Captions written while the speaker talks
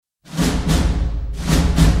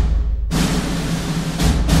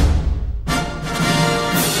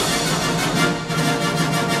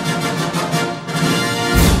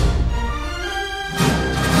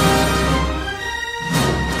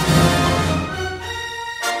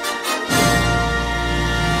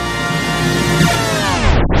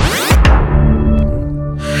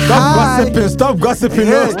Stop gossiping.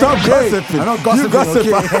 No, stop gossiping. I'm not gossiping.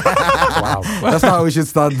 Okay? Wow. That's not how we should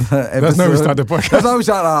start the episode. That's not how we start the podcast. That's how we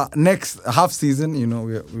start our next half season. You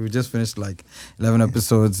know, we just finished like 11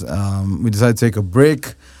 episodes. We decided to take a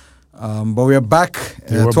break. But we are back.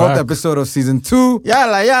 12th episode of season 2.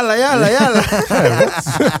 Yalla.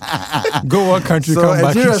 Go one country, So come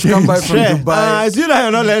back. Nigeria's come back from Dubai. It's you that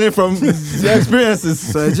you're not learning from the experiences.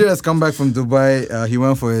 So Nigeria's come back from Dubai. He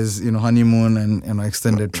went for his honeymoon and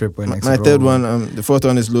extended trip. My third one, the fourth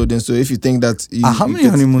one is loading. So if you think that how many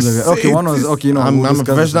honeymoons have you? Okay, one was okay. No, I'm we'll a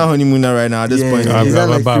professional honeymooner right now at this point. Yeah, Is that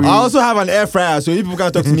like I also have an air fryer, so you people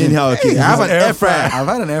can't talk to me anyhow. Okay, I have an air fryer. I've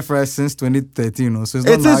had an air fryer since 2013. So it's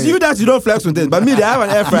It not is you that you don't flex with it, but me, they have an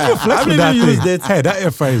air fryer. Flex I've with never that used thing. it. Hey, that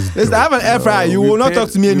air fryer is Listen, I have an air fryer. You will not talk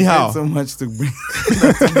to me we anyhow. paid so much to bring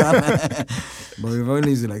that to Ghana. But we've only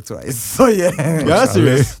used it like twice. So yeah. You're not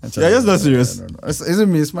serious. You're just not serious. No.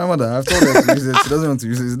 Isn't me? It's my mother. I've told her to use it. She doesn't want to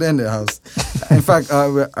use it. It's there in the house. In fact,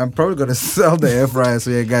 I'm probably gonna sell the air fryer. So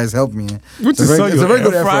yeah, guys, help me. What to sell It's your a very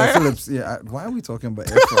good air air fryer, fryer? Philips. Yeah. Why are we talking about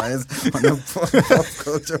air fryers on a pop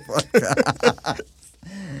culture podcast?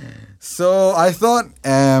 So I thought,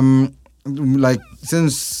 like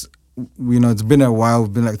since it's been a while,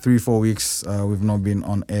 it's been like 3-4 weeks. We've not been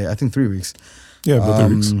on air. I think 3 weeks. Yeah, but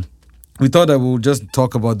 3 weeks. We thought that we'll just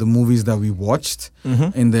talk about the movies that we watched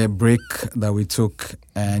in the break that we took,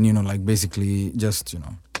 and like basically just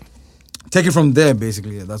take it from there.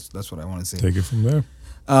 Basically, that's what I want to say. Take it from there.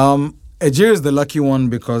 Ejir is the lucky one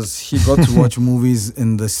because he got to watch movies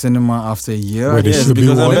in the cinema after a year. Where they Yes, should be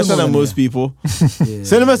because I'm watched. better than most people. Yeah.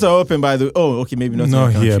 Cinemas are open by the. Oh, okay, maybe not. No,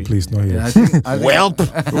 in the here, country. please, not here. Yeah, I think Well,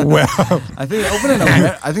 I think they open in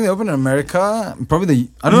I think they open in America.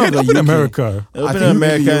 Probably I don't know. up The in UK. America. They open I in think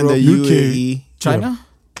America and the Europe, UK. UAE. China.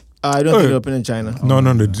 I don't think they open in China. No,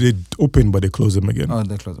 they open, but they close them again. Oh,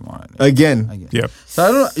 they close them. All right. Again. Yeah. So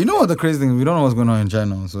I don't. You know what the crazy thing is? We don't know what's going on in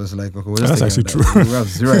China. So it's like, okay, we're just That's taking actually it true. that. We have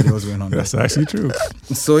zero idea what's going on. That's actually true.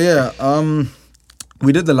 So yeah,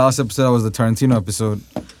 we did the last episode. That was the Tarantino episode.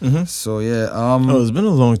 Mhm. So yeah, Oh, it's been a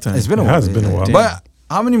long time. it's been a It while. has been a while. Damn. But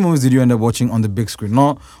how many movies did you end up watching on the big screen?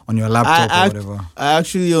 Not on your laptop or whatever. I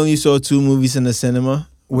actually only saw 2 movies in the cinema.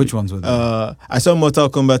 Which ones were they? I saw Mortal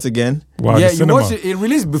Kombat again. Wow, yeah, the you cinema. watched it. It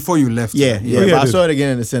released before you left. Yeah, right? yeah. yeah, but I it saw it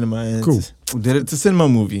again in the cinema. And Cool. Did It's it? a cinema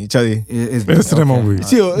movie, Charlie. It's It's a cinema okay. movie.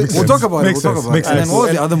 See, We'll sense. talk about Makes it. We'll sense. talk about Makes it. And then sense. what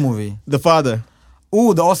was the other movie? The Father.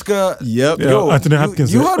 Oh, the Oscar. Yep. Yeah, Yo, Anthony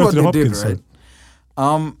Hopkins. You heard what Anthony they did, Hopkins,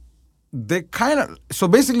 right? They kind of so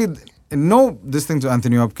basically no this thing to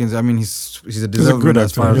Anthony Hopkins. I mean, he's a deserved good winner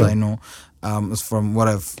as actor, far as yeah. I know. From what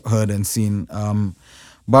I've heard and seen.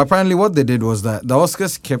 But apparently, what they did was that the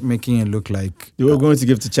Oscars kept making it look like They were going to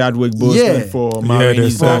give to Chadwick Boseman Yeah. for Yeah, Ma they're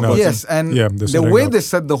Rainey's setting Black up. Bottom. yes, and Yeah, they're the setting way up. they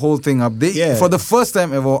set the whole thing up, Yeah. for the first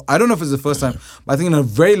time ever, I don't know if it's the first time, but I think in a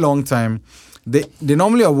very long time, they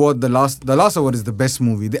normally award the last award is the best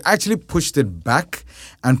movie. They actually pushed it back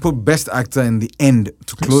and put best actor in the end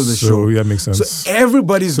to close the So, show. yeah, makes sense. So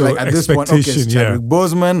everybody's So like at this point, okay, it's expectation, yeah. Chadwick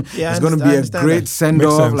Boseman. Yeah, it's I going to understand- be I a understand great that. send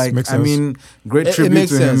Makes off. sense, Like makes I sense. mean, great It tribute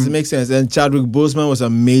makes to sense. him. It makes sense. And Chadwick Boseman was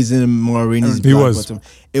amazing in Ma Rainey's He Black was. Bottom.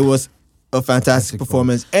 It was a fantastic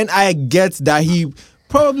performance. And I get that he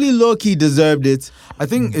probably low-key deserved it. I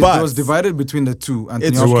think it But was divided between the two. Anthony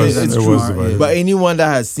It's Hopkins true. and It's It true. was divided. But anyone that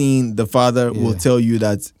has seen The Father will Yeah. tell you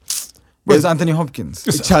that But it's Anthony Hopkins.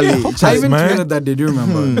 Charlie, I even man. tweeted that. Did you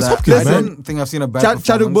remember? That Hopkins, I man. don't think I've seen a bad Chadwick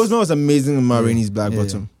performance. Boseman was amazing in Ma Rainey's Black Yeah.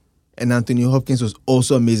 Bottom. And Anthony Hopkins was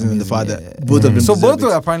also amazing in The Father. yeah. Both of them So deserve both were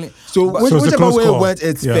it. apparently. So but- So it's a whichever close way it call. went,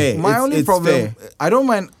 it's Yeah. fair. My It's- only it's problem, fair. I don't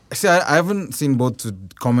mind. See, I haven't seen both to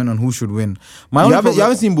comment on who should win. My You only haven't, problem, you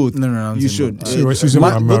haven't seen both? No, I haven't You seen should. both. She's in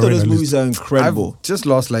Both of my those Marina movies are I've incredible. just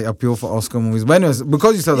lost like appeal for Oscar movies. But anyways,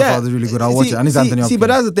 because you said The Father's really good, I'll watch it. And it's Anthony Hopkins. See, but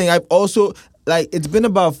that's the thing. I've also it's been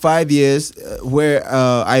about 5 years where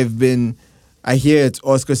I hear it's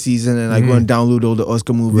Oscar season and I go and download all the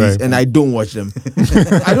Oscar movies Right. and I don't watch them.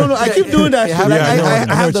 I don't know. I keep doing that. It shit. happens. Like, Yeah, I know I what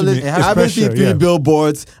have the you list. mean. I It's haven't seen pressure, 3 yeah.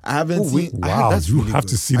 billboards. I haven't seen. Wow, that's you really have good.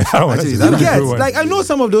 to see that one. Actually, That's a that's good Yes, one. like I know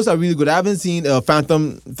some of those are really good. I haven't seen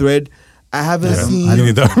Phantom Thread. I haven't seen. I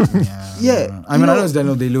need that. Yeah, I mean, you I know- know it's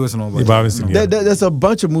Daniel Day-Lewis and all, Yeah, but I haven't seen it. There's a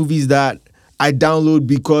bunch of movies that I download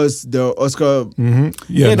because the Oscar. Mm-hmm.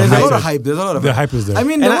 Yeah, there's the a lot hype. of hype. There's a lot of The hype. hype is there. I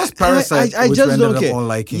mean, And there was Parasite, I which just we ended don't up care. all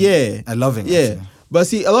liking. Yeah, I love it. Yeah, actually. but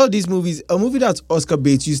see, a lot of these movies, a movie that's Oscar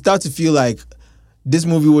bait, you start to feel like this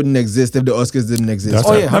movie wouldn't exist if the Oscars didn't exist. That's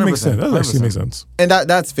Oh, right. yeah, that makes 100%, sense. That actually 100%. makes sense. And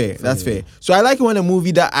that's fair. That's fair. So I like it when a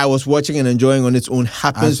movie that I was watching and enjoying on its own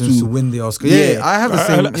happens Happens to to. win the Oscar. Yeah. Yeah, I have the I-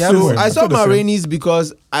 same. I- yeah, same so way. I saw I feel the Ma same. Rainey's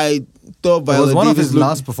because I thought it Viola was one of Davis his looked-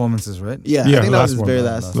 last performances, right? Yeah, Yeah, I think that was last his one. very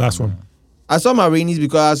last. Last one. I saw Ma Rainey's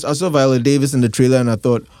because I saw Viola Davis in the trailer and I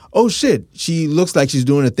thought, oh shit, she looks like she's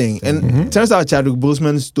doing a thing. And turns out Chadwick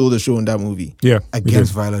Boseman stole the show in that movie. Yeah,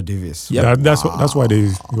 Against Viola Davis. Yeah. that's why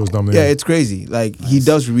he was nominated. Yeah, it's crazy. Like he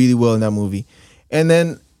does really well in that movie. And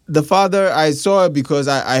then The Father, I saw it because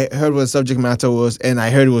I heard what the subject matter was, and I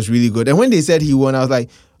heard it was really good. And when they said he won, I was like,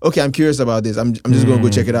 okay, I'm curious about this. I'm just gonna go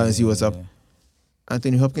check it out and see what's up.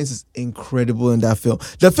 Anthony Hopkins is incredible in that film.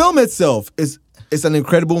 The film itself it's an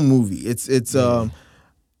incredible movie. It's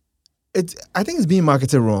I think it's being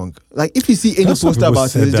marketed wrong. Like if you see any That's what poster people about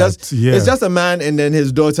it, said it's just a man and then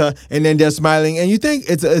his daughter and then they're smiling and you think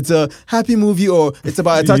it's a happy movie or it's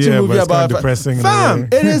about a touching movie but it's about kinda depressing in a fam. way.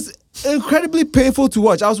 It is incredibly painful to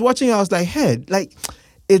watch. I was watching, I was like, head, like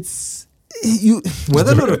it's you. Were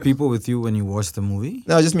there a lot of people with you when you watched the movie?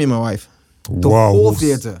 No, just me and my wife. The Wow. whole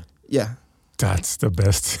theater. Yeah. That's the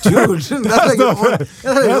best. Dude, that's like your own, that's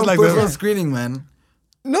like your own like personal the- screening, man.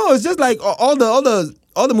 No, it's just like all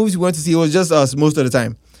the movies we went to see, it was just us most of the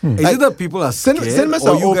time. Is Like, it that people are scared Cinemas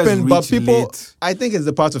or are you guys open, but reach people. late? I think it's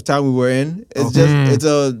the part of town we were in. It's Okay. just it's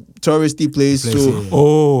a touristy place. So yeah.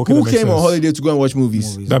 Oh, okay, who that makes came on sense. holiday to go and watch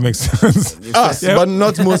movies? That makes sense. Us, Yeah. but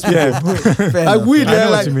not most people. Fair Like enough. we I know there,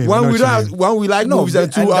 what like you mean. I one know we what don't you have, mean. one we like No, movies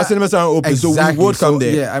and two and our that- cinemas aren't open, so we Exactly. would come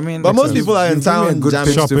there. Yeah, I mean, But most so people are in you give me a town good jamming.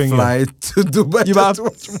 pitch to Shopping, yeah. fly to Dubai You just to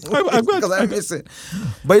watch movies because I miss it.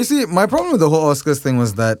 But you see, my problem with the whole Oscars thing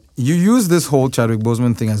was that you use this whole Chadwick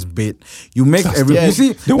Boseman thing as bait. You make every. yeah. You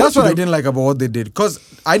see, They want that's you what I to- didn't like about what they did because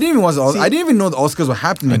I didn't even watch. I didn't even know the Oscars were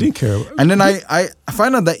happening. I didn't care. And then I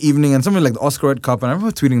find out that evening and something like the Oscar Red Cup, and I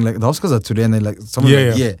remember tweeting like the Oscars are today, and they like someone Yeah,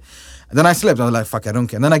 like, yeah. yeah. And then I slept. I was like, fuck, I don't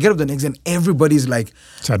care. And then I get up the next day and everybody's like,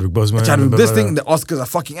 Chadwick Boseman. Chadwick, blah, this blah, thing, blah. the Oscars are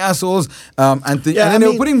fucking assholes. And then Yeah, I they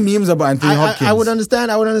were mean, putting memes about Anthony Hopkins. I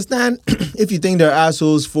would understand. If you think they're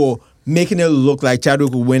assholes for making it look like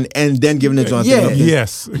Chadwick will win and then giving it to Anthony Yeah. Hopkins.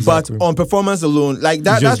 Yes, exactly. But on performance alone, like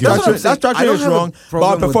that, You that just give it structure, to- that structure I don't is have a wrong. But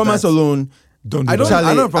problem on with performance that. alone, Don't do I don't- that. Charlie, I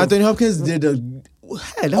don't have a problem. Anthony Hopkins did a.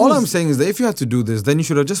 Hey, that All was- I'm saying is that if you had to do this, then you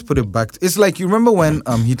should have just put it back. It's like you remember when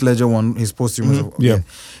Heath Ledger won his posthumous. Yeah.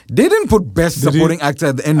 They didn't put best They supporting didn't- actor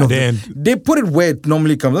at the end at of the it. end. They put it where it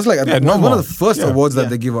normally comes. That's like Yeah, one normal. of the first Yeah. awards that Yeah.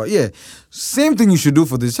 they give out. Yeah, same thing you should do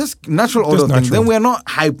for this. Just natural order Just of things. natural. Then we're not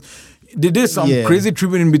hype. They did some Yeah. crazy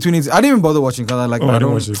tribute in between it. I didn't even bother watching because I like Oh, I I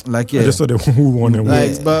don't watch it. like yeah. I just saw who won and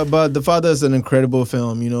Like, won. but The Father is an incredible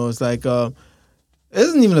film. You know, it's like it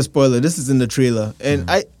isn't even a spoiler. This is in the trailer, and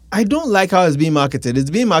I don't like how it's being marketed. It's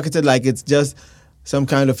being marketed like it's just some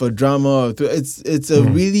kind of a drama. It's a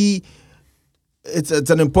really it's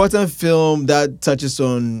an important film that touches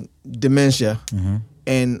on dementia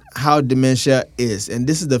and how dementia is. And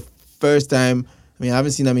this is the first time. I mean, I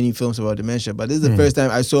haven't seen that many films about dementia, but this is the first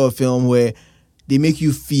time I saw a film where they make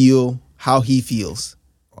you feel how he feels.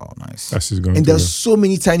 Oh, nice. That's just going And through there's so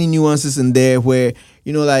many tiny nuances in there where,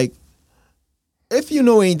 you know, like, if you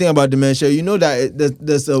know anything about dementia, you know that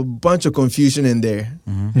there's a bunch of confusion in there.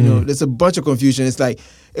 You know, there's a bunch of confusion. It's like,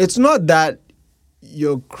 it's not that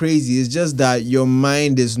you're crazy. It's just that your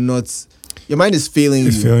mind is failing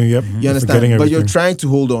It's you. feeling, yep. You understand? Forgetting But you're everything. trying to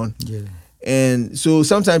hold on. Yeah. And so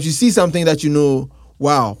sometimes you see something that you know,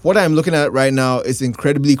 wow, what I'm looking at right now is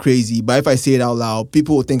incredibly crazy. But if I say it out loud,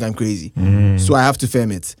 people will think I'm crazy. So I have to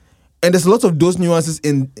firm it. And there's a lot of those nuances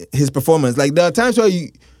in his performance. Like there are times where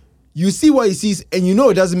you see what he sees and you know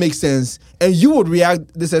it doesn't make sense. And you would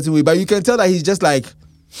react this certain way. But you can tell that he's just like,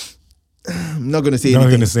 I'm not going to say Not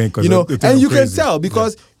anything. gonna say it 'cause you know, they think and I'm you can crazy. tell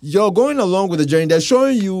because you're going along with the journey. They're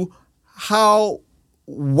showing you how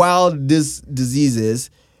wild this disease is.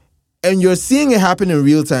 And you're seeing it happen in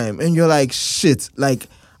real time, and you're like, shit, like,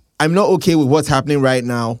 I'm not okay with what's happening right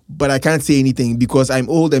now, but I can't say anything because I'm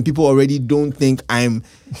old and people already don't think I'm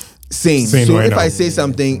sane. Sane So right if now. I say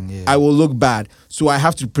something, I will look bad. So I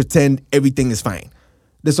have to pretend everything is fine.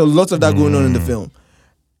 There's a lot of that going on in the film.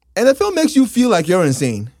 And the film makes you feel like you're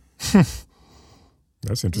insane.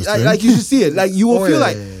 That's interesting. Like you should see it. Like you will Oh, feel yeah,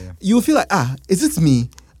 like yeah, yeah. you will feel like, is it me?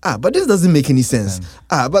 But this doesn't make any sense.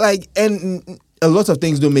 But like, and a lot of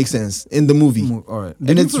things don't make sense in the movie. All right.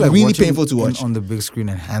 And it's really painful to watch. on the big screen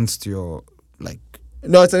enhanced your like.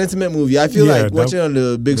 No, it's an intimate movie. I feel Yeah, like watching it on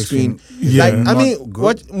the big screen. Yeah. Like I Not mean,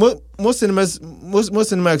 good. most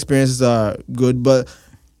cinema experiences are good, but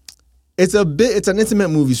it's an intimate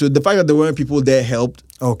movie. So the fact that there weren't people there helped.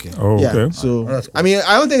 Okay. oh, Yeah. okay. So that's cool. I mean,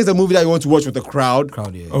 I don't think it's a movie that you want to watch with a crowd.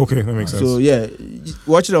 Crowd. Yeah. Okay, that makes sense. So yeah,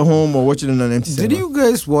 watch it at home or watch it in an empty Did cinema. you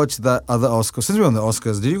guys watch that other Oscar? Since we're on the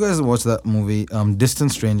Oscars, did you guys watch that movie,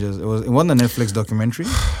 Distant Strangers? It won the Netflix documentary.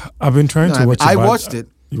 I've been trying to watch it. I but watched it.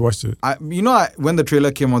 You watched it? When the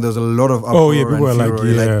trailer came out, there was a lot of Oh, yeah, uproar people and were like,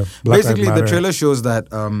 furor. yeah, Black basically, Lives the Matter. trailer shows that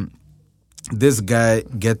this guy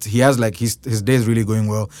he has like his day is really going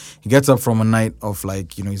well. He gets up from a night of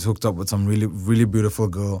like, he's hooked up with some really, really beautiful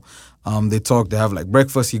girl. They talk, they have like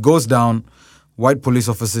breakfast. He goes down, white police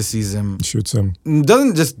officer sees him. Shoots him.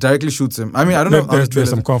 Doesn't just directly shoots him. I mean, I don't know. There's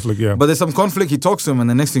some conflict, yeah. But there's some conflict. He talks to him, and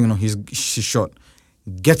the next thing you know, she's shot.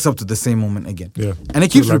 Gets up to the same moment again. Yeah. And it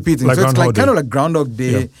keeps repeating. Like so it's like Groundhog kind of Day. like Groundhog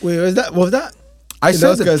Day. Yeah. Wait, was that? I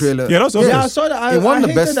saw the Oscars. trailer. Yeah, that's Yeah, I Oscars. saw that. It won I the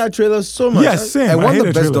hated best- that trailer so much. Yeah, same. I won the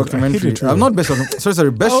hate best trailer. I documentary. hate the trailer. Not best documentary.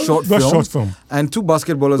 Sorry, best short Best film. short film. And 2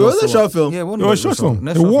 basketballers. It was also a short film. Yeah, it won It was a short film.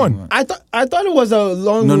 It won. I thought it was a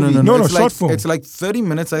long movie. No. No, It's short like, film. It's like 30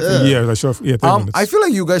 minutes, I think. Yeah, like short. Yeah, 30 minutes. I feel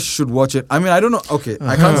like you guys should watch it. I mean, I don't know. Okay,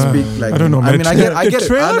 I can't speak like. I don't know, I man. mean, I get the it. I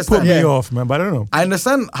trailer understand. put me off, man, but I don't know. I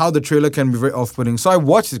understand how the trailer can be very off-putting. So I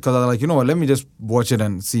watched it because I was like, you know what? Let me just watch it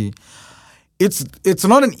and see. It's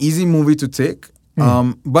not an easy movie to take.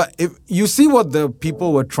 But if you see what the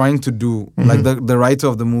people were trying to do, like the writer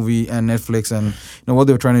of the movie and Netflix, and what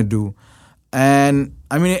they were trying to do, and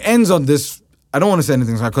I mean it ends on this. I don't want to say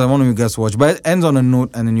anything because I want you guys to watch, but it ends on a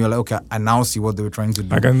note, and then you're like, okay, I now see what they were trying to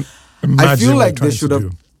do. I can imagine I feel what like they're they trying should to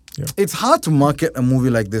have. do. Yeah. It's hard to market a movie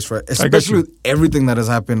like this, right? I get Especially you. with everything that has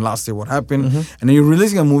happened last year. What happened, and then you're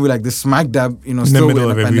releasing a movie like this, smack dab, In the still middle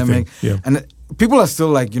in of a everything. pandemic, Yeah. and people are still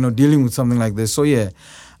like dealing with something like this. So yeah,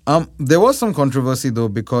 there was some controversy though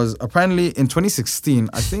because apparently in 2016,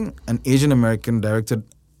 I think an Asian American directed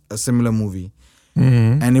a similar movie,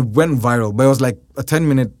 and it went viral. But it was like a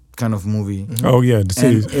 10-minute kind of movie. Oh yeah, the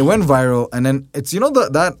series. And it went viral, and then it's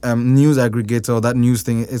that news aggregator, that news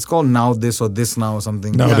thing. It's called Now This or This Now or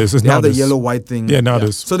something. Now This, it's they Now have the This. yellow white thing. Yeah, Now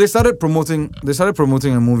This. So they started promoting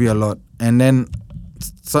a movie a lot, and then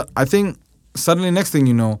I think suddenly next thing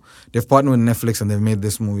you know, they've partnered with Netflix and they've made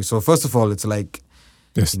this movie. So first of all, it's like.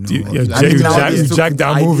 Yes, I yeah, think Jay, Now This you took- jacked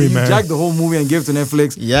that movie, he man. jacked the whole movie and gave it to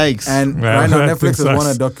Netflix. Yikes. And Yeah, right now that Netflix thing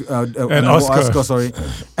has won sucks. an Oscar. sorry.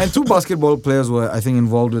 And 2 basketball players were, I think,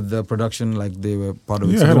 involved with the production, like they were part of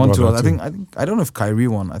it. Yeah, So I they heard won about 2 that others. too. I think I don't know if Kyrie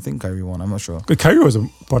won. I think Kyrie won. I'm not sure. But Kyrie was a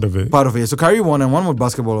part of it. Part of it. So Kyrie won, and one more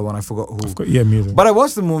basketball one. I forgot who. Yeah, music. But I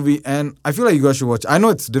watched the movie, and I feel like you guys should watch. I know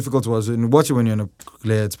it's difficult to watch it. And watch it when you're in a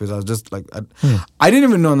clear headspace. I was just like, I didn't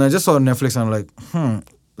even know, and I just saw Netflix, and I'm like,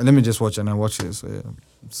 let me just watch it, and I watched it. So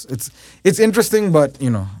yeah, it's interesting, but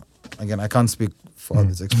again, I can't speak for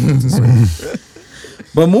others' experiences. So.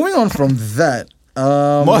 But moving on from that,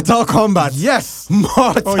 Mortal Kombat. yes.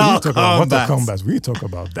 Mortal Oh, you talk about Mortal Kombat. Kombat. We talk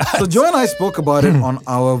about that. So Joe and I spoke about it on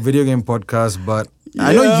our video game podcast, but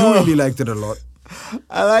I know you really liked it a lot.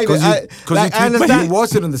 I like it. Because I you understand.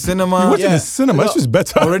 watched it in the cinema. You watch it in Yeah. the cinema. It's just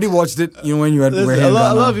better. Already watched it, when you were Listen, here. a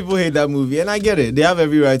lot of people hate that movie, and I get it. They have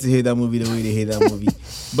every right to hate that movie the way they hate that movie.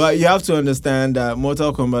 But you have to understand that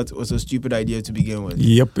Mortal Kombat was a stupid idea to begin with.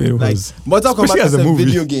 Yep, it Like was. Mortal Kombat Especially as as a a movie.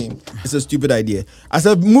 video game, it's a stupid idea. As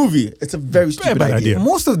a movie, it's a very stupid bad idea. idea.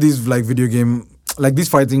 Most of these like video game, like these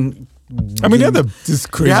fighting. I mean, they had this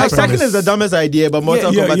crazy. Yeah, Second premise. is the dumbest idea, but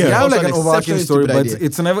Mortal Yeah, Kombat yeah. is They have also like an overarching exceptionally story, stupid but idea.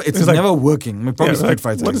 it's like- never working. I mean, probably Yeah, Street like,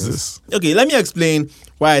 Fighter. what I is guess. this? Okay, let me explain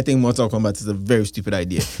why I think Mortal Kombat is a very stupid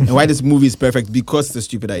idea and why this movie is perfect because it's a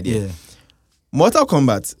stupid idea. Yeah. Mortal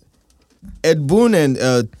Kombat, Ed Boon and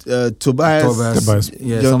Tobias,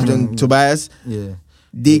 Yeah, Tobias, Yeah.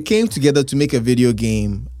 they came together to make a video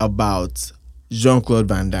game about Jean-Claude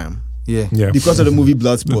Van Damme Yeah. Yeah. because of the movie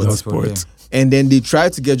Bloodsport. Bloodsport. Yeah. And then they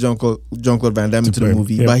tried to get Jean-Claude Van Damme into the play,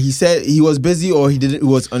 movie, yeah. but he said he was busy or he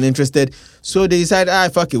was uninterested. So they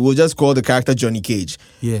decided, fuck it, we'll just call the character Johnny Cage.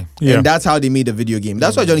 Yeah. Yeah. And that's how they made the video game.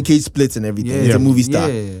 That's why Johnny Cage splits and everything. Yeah. It's Yeah. a movie star.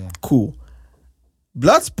 Yeah. Cool.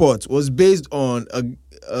 Bloodsport was based on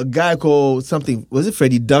a guy called something. Was it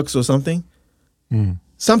Freddy Ducks or something?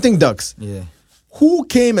 Something Ducks. Yeah. Who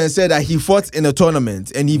came and said that he fought in a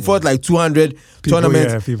tournament and he fought like 200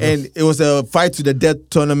 tournaments yeah, people. and it was a fight to the death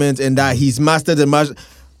tournament and that he's mastered the match.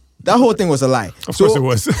 That whole thing was a lie. Of course it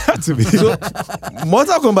was. Had to be. So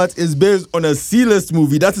Mortal Kombat is based on a C-list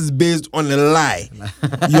movie that is based on a lie.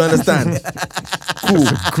 You understand? Cool.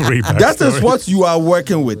 Great That is backstory. what you are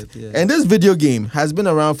working with. Yeah. And this video game has been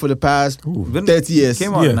around for the past 30 years.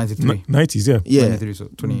 Came out in 93. 90s, yeah. Yeah. 93, so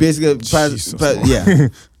 20. Basically, Jesus, yeah.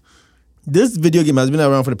 This video game has been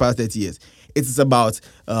around for the past 30 years. It is about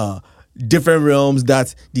different realms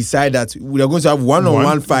that decide that we are going to have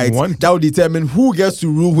one-on-one fights that will determine who gets to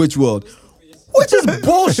rule which world. Which is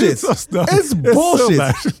bullshit. It's so dumb. It's It's so bullshit.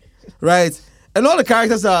 bad. Right? And all the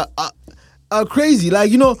characters are crazy.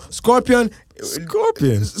 Like, Scorpion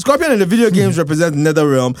in the video games represents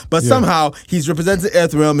NetherRealm, but somehow he's representing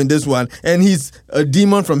Earthrealm in this one, and he's a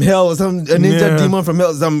demon from hell or a ninja demon from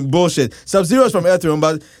hell, some bullshit. Sub-Zero is from Earthrealm,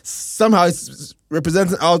 but somehow it's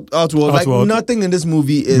representing Outworld. Like Outworld. nothing in this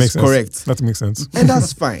movie is Makes sense. correct, That makes sense. and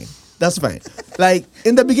that's fine. That's fine. Like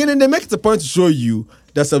in the beginning, they make it a point to show you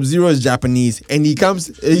that Sub-Zero is Japanese, and he comes.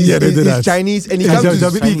 He's Chinese, and he comes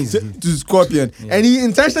to Scorpion, and he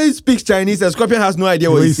intentionally speaks Chinese, and Scorpion has no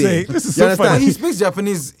idea what he's saying. This is You so understand? funny. He speaks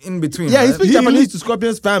Japanese in between. Yeah, he right? speaks Japanese to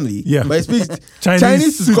Scorpion's family. Yeah. But he speaks Chinese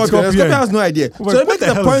Chinese to to Scorpion. And Scorpion. Scorpion has no idea. Wait, So they what make the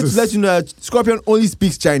it a hell point is to let you know that Scorpion only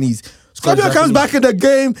speaks Chinese. Scorpion Exactly. comes back in the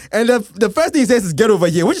game, and the first thing he says is "get over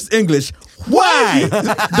here," which is English. Why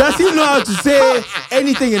does he know how to say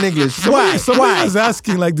anything in English? Why? Somebody was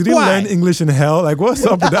asking, like, did he Why? learn English in hell? Like, what's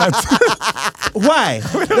up with that? Why?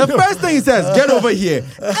 The first thing he says, "Get over here."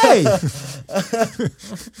 Hey.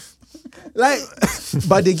 Like,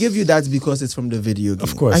 but they give you that because it's from the video game.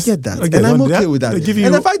 Of course. I get that, I get and I'm that. okay with that. They give And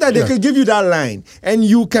you- the fact that they yeah. can give you that line, and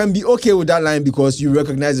you can be okay with that line because you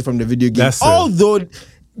recognize it from the video game. That's it. Although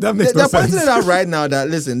That makes they're no pointing sense. it out right now that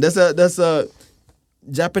listen, there's a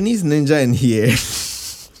Japanese ninja in here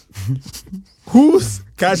whose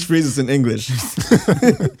catchphrase is in English.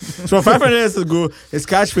 So 500 years ago, his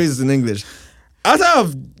catchphrase is in English. Outside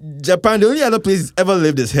of Japan, the only other place he's ever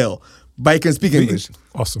lived is hell. But he can speak English.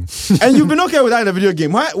 Awesome. And you've been okay with that in a video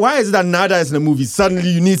game. Why is it that now that it's in a movie, suddenly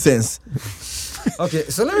you need sense? Okay,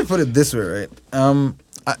 so let me put it this way, right?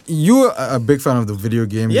 You're a big fan of the video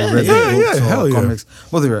game. Yeah, you read yeah, the books yeah, or hell yeah. comics.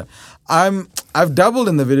 Both of you. I've dabbled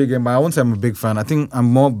in the video game, but I won't say I'm a big fan. I think I'm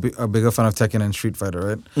more a bigger fan of Tekken and Street Fighter,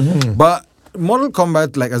 right? Mm-hmm. But Mortal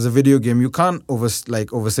Kombat, like as a video game, you can't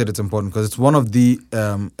overstate its importance because it's one of the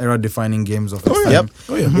era-defining games of its time. Yep.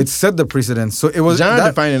 Oh, yeah. It set the precedent. So it was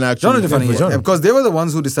Genre-defining, actually. Genre-defining, Yeah, for genre. because they were the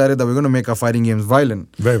ones who decided that we're going to make our fighting games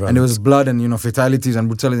violent. Very violent. And there was blood and fatalities and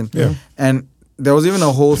brutality. Yeah. And there was even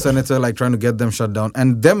a whole senator like trying to get them shut down.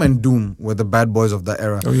 And them and Doom were the bad boys of that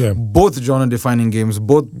era. Oh, yeah. Both genre-defining games.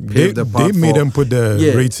 Both paved the path They made for- them put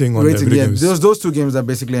the rating on the video yeah. games. Those two games that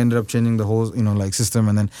basically ended up changing the whole system.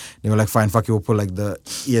 And then they were like, fine, fuck you, we'll put like the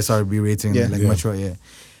ESRB rating, Yeah. like Yeah. mature, yeah.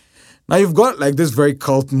 Now you've got like this very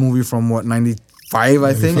cult movie from what 95,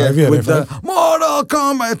 I think, 95, yeah, with 95. the Mortal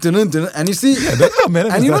Kombat, and you see, oh,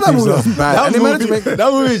 man, and you know that movie was bad, and they managed to make.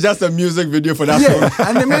 that movie is just a music video for that Yeah, song.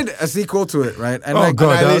 and they made a sequel to it, right? And Oh like,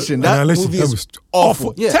 god, Annihilation. That Annihilation. movie That is was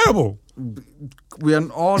awful. Yeah. terrible. we are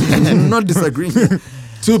all not disagreeing. And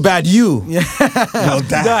Too bad you. Yeah. You'll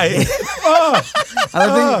die.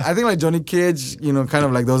 I think like Johnny Cage, kind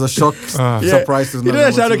of like there was a shock surprise. to He did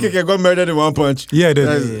a shadow kick and got murdered in one punch. Yeah, it did.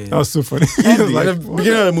 Yeah. That was so funny. At He was like, the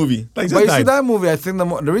beginning of the movie. like just But you see died. that movie, I think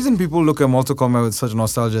the reason people look at Mortal Kombat with such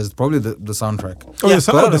nostalgia is probably the soundtrack. Oh, yeah, It's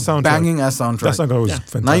got the a soundtrack. banging ass soundtrack. That soundtrack was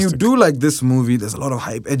fantastic. Now you do like this movie. There's a lot of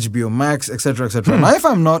hype, HBO Max, etc., etc. Now, if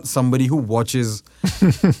I'm not somebody who watches,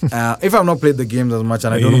 if I've not played the games as much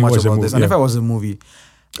and I Yeah, don't know you much watch the about movie, this, and if yeah. I was a movie,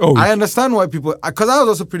 Oh, I understand why people. Because I was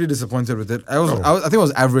also pretty disappointed with it. I think it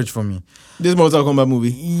was average for me. This Mortal Kombat movie.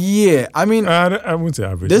 Yeah, I mean, I wouldn't say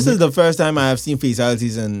average. This is the first time I have seen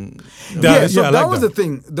fatalities and yeah, so I that like was that. the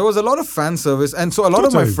thing. There was a lot of fan service, and so a lot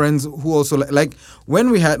of my Totally. friends who also like when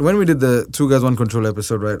we did the Two Guys One Control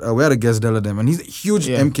episode, right? We had a guest Deladem, and he's a huge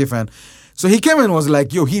Yeah. MK fan. So he came in and was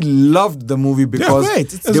like, "Yo, he loved the movie because great.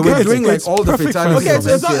 they were great. doing like It's all the perfect fatalities." okay,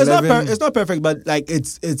 fan of service. MK11. it's not perfect, but like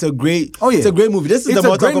it's a great it's a great movie. This is It's the a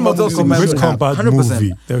Mortal great Kombat Mortal movie. Kombat we Great should movie. have. combat 100%.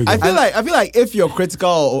 movie. There we go. I feel like if you're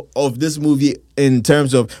critical of this movie in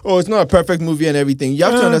terms of it's not a perfect movie and everything, you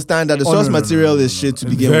have to understand that the source no, material is shit to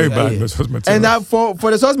begin Very with. bad. Yeah. The source material. And that for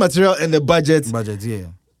the source material and the budget budget, yeah.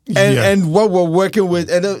 and what we're working with,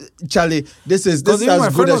 and Charlie, this is Because even my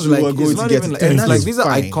as good friend as was you like, are going it's to not get. even like, And and that's like these are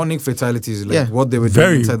fine. iconic fatalities, like Yeah. what they were Very-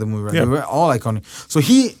 doing inside the movie, right? yeah. They were all iconic. So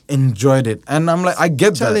he enjoyed it, and I'm like, I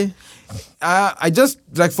get Charlie. that. I just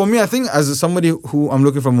like for me, I think as somebody who I'm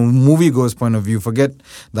looking from a moviegoer's point of view, forget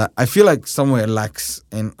that I feel like somewhere it lacks,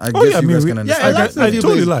 and I Oh, guess yeah, I you mean, guys we- can yeah, understand. it lacks I in a few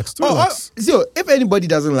totally places. lacks, totally lacks. So if anybody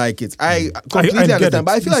doesn't like it, I completely get understand. it.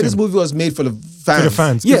 But I feel like this Listen. movie was made for the fans. For the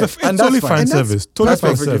fans. Yeah, it's and totally that's fine. fan And that's- service. Totally that's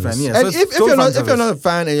fan perfectly service. fine, yeah. And So it's if total you're fan not service. a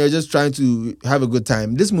fan and you're just trying to have a good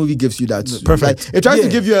time, this movie gives you that. Perfect. Like, it tries to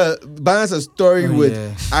Yeah. give you a balance of story Oh, with yeah.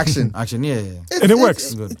 action. Action, yeah. And it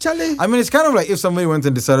works. Good. Charlie. I mean, it's kind of like if somebody went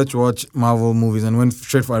and decided to watch Marvel movies and went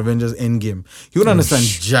straight for Avengers Endgame, he wouldn't understand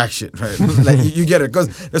jack shit, right? Like you get it because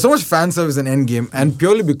there's so much fan service in Endgame, and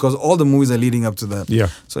purely because all the movies are leading up to that. Yeah.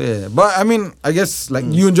 So yeah, but I mean, I guess like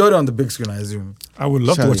you enjoyed it on the big screen, I assume. I would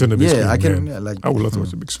love to Charlie. watch it on the big Yeah, screen. I can- man. yeah, like- I would love to watch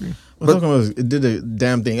the big screen. It did a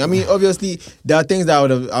damn thing. I mean, obviously, there are things that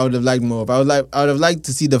I would have liked more of. I would have liked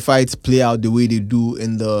to see the fights play out the way they do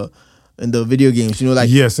in the in the video games. You know, like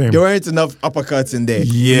Yeah, same. there weren't enough uppercuts in there.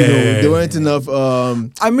 Yeah. You know, there weren't enough.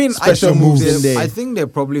 I mean, Special I moves think in there. I think they're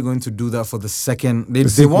probably going to do that for the second. They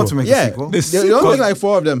sequel. want to make a Yeah, sequel. there only like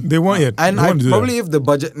 4 of them. They want it. And they I want to do probably that. if the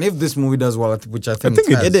budget, if this movie does well, which I I think, think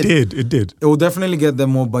it has, it did. It did. it will definitely get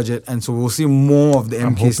them more budget, and so we'll see more of the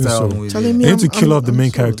I'm MK hoping style so. movies. Telling yeah. me- They need to I'm- kill I'm- off the I'm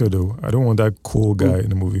main sold. character though. I don't want that cool guy in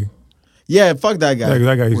the movie. Yeah, fuck that guy.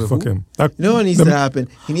 That guy, Wait, fuck who? him. That, You know what needs the- to happen?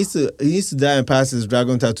 He needs to die and pass his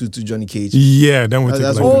dragon tattoo to Johnny Cage. Yeah, that would take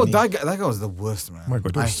That's like. what Oh, we that guy was the worst, man. My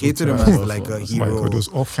God, that I was so hated him terrible. as like a Oh my hero. God, it was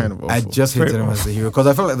awful. Kind of awful. I just hated Very him as the hero because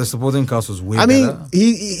I felt like the supporting cast was way I mean, better.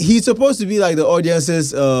 he's supposed to be like the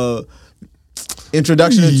audience's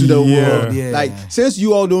introduction into the Yeah. world. Yeah. Like, since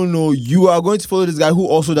you all don't know, you are going to follow this guy who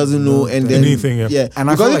also doesn't know, and then Anything, yeah. And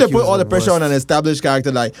I because felt if like they he put was all the the pressure on worst. an established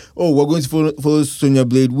character, like, oh, we're going to follow Sonya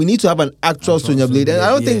Blade, we need to have an actual Sonya Blade, and I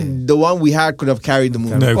don't yeah. think the one we had could have carried the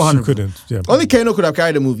movie. No, she 100%. couldn't. Yeah. Only Kano could have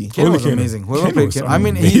carried the movie. Kano Only was Kano. amazing. Whoever Kano played was Kano. I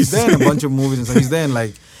mean, he's there in a amazing. bunch of movies and so he's there in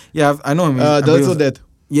like, yeah, I know him. The I believe Little it was- Death.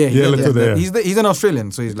 Yeah, Yeah, Little Death, yeah. he's an Australian,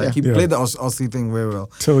 so he's like he Yeah. played the Aussie thing very well.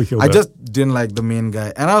 Totally killed I that. just didn't like the main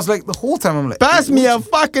guy, and I was like the whole time I'm like, Pass me a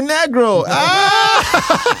fucking Negro.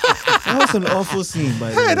 That was an awful scene,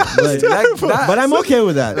 by the way. But I'm okay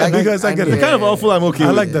with that. Like, because I get it. The kind of awful I'm okay I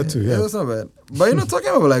with. like that too. Yeah, it Yeah. was not bad. But talking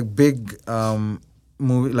about like big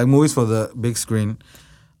movies for the big screen.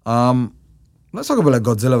 Let's talk about like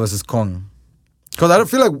Godzilla versus Kong. Because I don't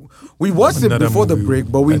feel like we watched it Another before the movie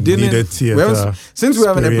break, but we that didn't. needed We haven't, theater since we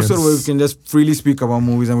have an episode where we experience. can just freely speak about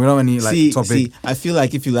movies and we don't have any like topic. See, I feel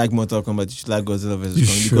like if you like Mortal Kombat, you should like Godzilla vs. You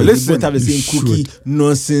Kong should. because Listen, you both have the you same cookie should.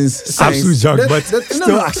 nonsense. Absolute junk, The- but the- still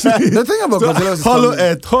no, actually. the thing about Godzilla versus Hollow Kong.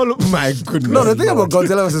 Earth, Hollow. My goodness. No, the thing about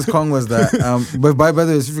Godzilla versus Kong was that. But by the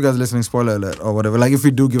way, if you guys are listening, spoiler alert or whatever. Like if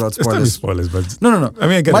we do give out It's not really spoilers. spoilers, but No. I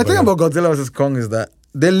mean, I get My it, thing but about Godzilla vs Kong is that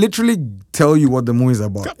they literally tell you what the movie is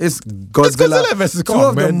about. It's Godzilla, Godzilla versus two Kong,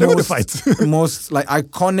 of the man. They're gonna most, fight. most like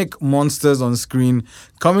iconic monsters on screen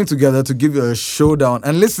coming together to give you a showdown.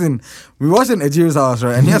 And listen, we watched in Ejir's house,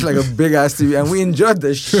 right? And he has like a big ass TV, and we enjoyed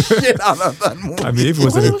the shit out of that movie. I mean, if it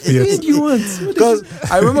was in a theater, you want? Because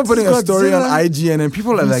I remember putting a story on Godzilla IGN and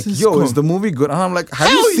people are like, versus yo, is Kong. the movie good? And I'm like, have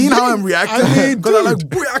Hell you seen how yeah. I'm reacting? I mean, Because I'm like, dude.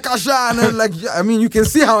 Booyakasha. And I'm like, yeah, I mean, you can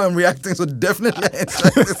see how I'm reacting. So definitely I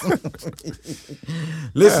enjoyed this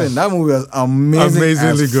movie. Listen, that movie was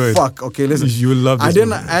Amazingly as good. Fuck. Okay, listen. you will love this I didn't,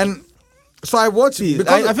 movie. and so I watched it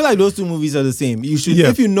because I feel like those two movies are the same. You should, Yeah.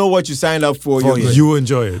 if you know what you signed up for, you're yeah. good. You will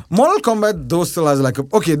enjoy it. Mortal Kombat though still has like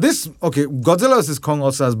Godzilla vs Kong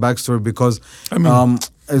also has backstory because I mean,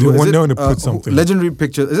 they want to put something. Legendary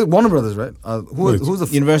Pictures, is it Warner Brothers, right? Wait. Who's the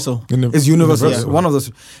Universal. It's Universal. Yeah. One of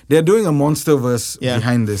those. They're doing a MonsterVerse Yeah.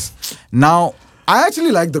 behind this. Now, I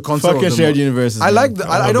actually like the concept Fucking of the shared universes. I man. like the.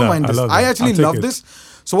 I love don't that. mind I this. love I that. actually I'll take love it. this.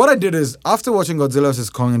 So what I did is after watching Godzilla vs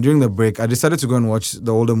Kong and during the break, I decided to go and watch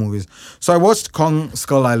the older movies. So I watched Kong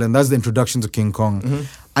Skull Island. That's the introduction to King Kong. Mm-hmm.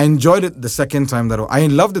 I enjoyed it the second time that I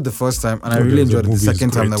loved it the first time, and I Okay, really the enjoyed it the movie is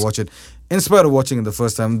second time that I great. watched it. In spite of watching it the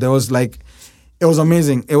first time, there was like, it was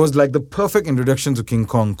amazing. It was like the perfect introduction to King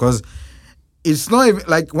Kong because it's not even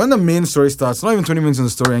like when the main story starts, not even 20 minutes in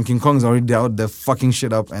the story, and King Kong's already out there fucking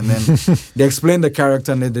shit up, and then they explain the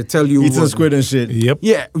character and they tell you Eating what- squid and shit. Yep.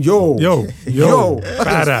 Yeah, yo.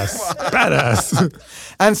 Badass.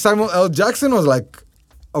 Badass. And Samuel L. Jackson was like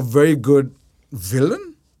a very good villain.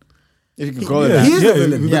 If you can call it Yeah. that. He is a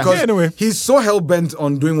villain Yeah. because Yeah, anyway. he's so hell bent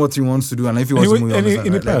on doing what he wants to do, and if he And wants he to went- move and on, he- it's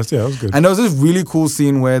in the not right. past, yeah, that was good. And there was this really cool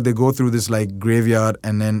scene where they go through this like graveyard,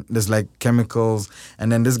 and then there's like chemicals,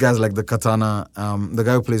 and then this guy's like the katana, the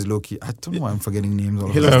guy who plays Loki. I don't know why I'm forgetting names. All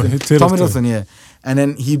of a sudden. Hiddleston. Tom Hiddleston, yeah. And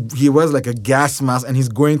then he wears like a gas mask, and he's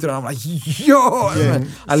going through. And I'm like, yo, man,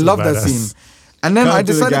 I So love that badass. scene. And then Come I to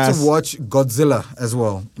the decided gas. to watch Godzilla as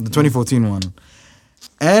well, the 2014 one,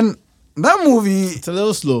 and that movie. It's a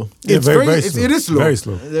little slow. Yeah, It's very, very- very it's- slow. it is slow. Very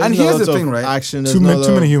slow. There's And not here's lots the of thing, right? Action. Too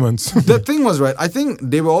many humans. The thing was, right, I think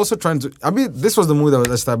they were also trying to. I mean, this was the movie that was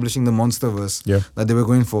establishing the MonsterVerse Yeah. that they were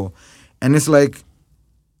going for, and it's like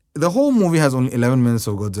the whole movie has only 11 minutes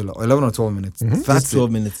of Godzilla, or 11 or 12 minutes. Mm-hmm. That's That's 12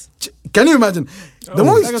 it. minutes. Can you imagine? The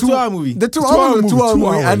movie's like a 2 2-hour movie. The 2 2 hour hour movie, movie, 2 hour 2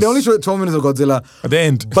 movie, and they hours. only show 12 minutes of Godzilla. At the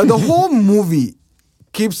end. But the whole movie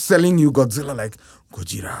keeps selling you Godzilla like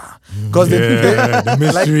Gojira, because Yeah, the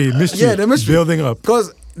mystery, like, mystery. yeah, the mystery Building up.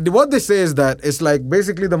 Because what they say is that it's like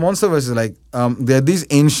basically the MonsterVerse is like there are these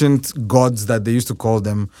ancient gods that they used to call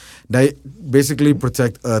them. They basically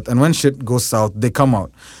protect Earth, and when shit goes south, they come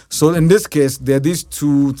out. So in this case, there are these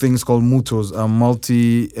two things called mutos,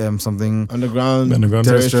 something Underground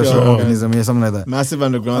terrestrial organism, yeah, something like that. Massive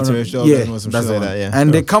underground terrestrial yeah, organism, that's shit the like one. that. Yeah,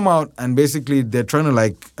 And they come out, and basically they're trying to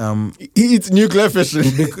like eat nuclear fission.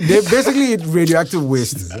 they basically eat radioactive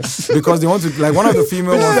waste because they want to like one of the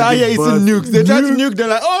female ones. Eating nukes. They try to nuke. They're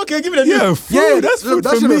like, oh, okay, give me the nuke. Food, that's food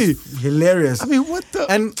that for shit me. was hilarious. I mean, what the?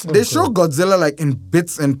 And they show Godzilla like in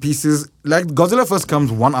bits and pieces. Like Godzilla first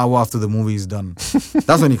comes 1 hour after the movie is done.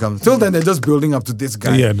 That's when he comes. Till then, they're just building up to this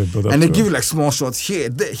guy. Yeah, they build up and they to give it. you like small shots here,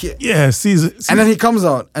 there, here. Yeah, see, And then he comes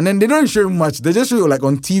out, and then they don't show you much. They just show you like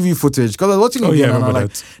on TV footage. Because I was watching it Oh, yeah, again, I and I'm remember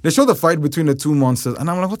like, that. they show the fight between the two monsters, and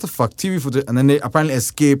I'm like, what the fuck, TV footage? And then they apparently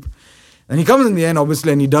escape. And he comes in the end,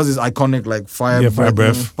 obviously, and he does his iconic like fire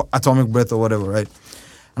breath. atomic breath or whatever, right?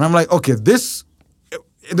 And I'm like, okay, this.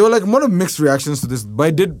 There were like a lot of mixed reactions to this, but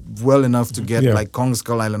it did well enough to get like Kong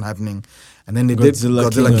Skull Island happening. And then they did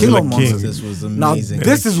Godzilla King of Monsters. This was Now, amazing.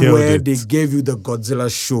 this is killed where it. they gave you the Godzilla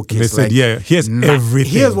showcase. They said, like, yeah, here's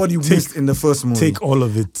everything. Here's what you missed in the first movie. Take all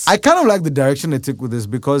of it. I kind of like the direction they took with this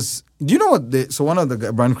because, do you know what so one of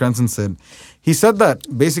the Bryan Cranston said? He said that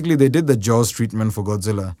basically they did the Jaws treatment for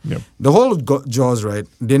Godzilla. Yep. The whole Jaws, right?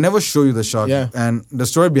 They never show you the shark. Yeah. And the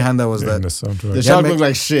story behind that was Yeah, that in the soundtrack. The shark looked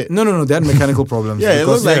like shit. No, they had mechanical problems. Yeah, it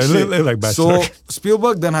because- looked like shit. it looked like bad So shark.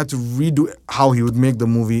 Spielberg then had to redo how he would make the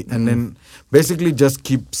movie and then basically just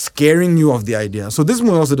keep scaring you of the idea. So this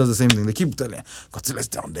movie also does the same thing. They keep telling you, Godzilla's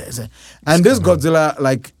down there. And this Godzilla,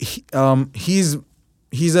 like, he's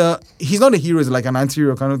not a hero, he's like an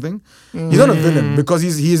anti-hero kind of thing. He's not a villain because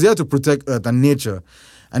he's there to protect Earth and nature.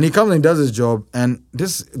 And he comes and he does his job, and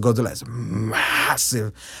this Godzilla is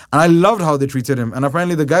massive. And I loved how they treated him. And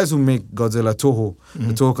apparently the guys who make Godzilla, Toho,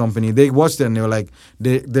 the Toho company, they watched it and they were like,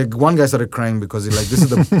 the one guy started crying because he's like,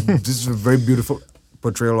 this is a very beautiful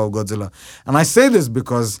portrayal of Godzilla. And I say this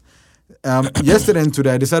because yesterday and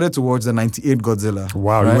today I decided to watch the 98 Godzilla.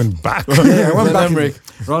 Wow, right? you went back. Yeah, I went Roland back. Emmerich.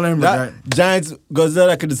 Roland Emmerich, That right? giant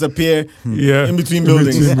Godzilla could disappear Yeah. in between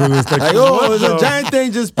buildings. In between buildings, like, Like, what the the- giant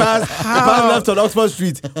thing just passed left on Oxford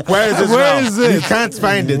Street. Where is it? Where now? is it? You can't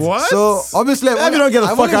find it. What? So obviously, If you don't get the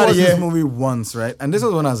I've fuck only outta watched here. this movie once, right? And this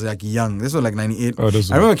was when I was like young. This was like 98. Oh,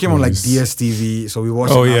 those I remember were it came on like movies. DSTV, so we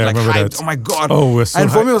watched Oh, it. And yeah, I I was like, remember hyped. that. Oh my god! Oh, we're so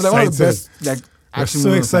and for me, it was like one of the excited. best like I'm action so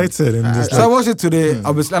movies. excited. And just So I like, watched it today,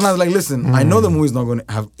 obviously, and I was like, listen, I know the movie's not going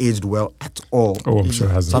to have aged well at all. oh, I'm sure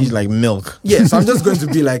it hasn't. He's like milk. Yeah, so I'm just going to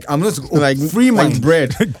be like, I'm just Like free my like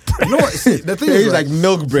bread. You know what? See, the thing Yeah, is, he's right, like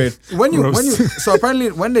milk bread. when you Gross. so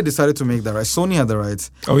apparently when they decided to make that, right, Sony had the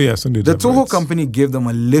rights. Oh, yeah, Sunday. The Toho company gave them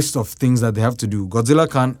a list of things that they have to do.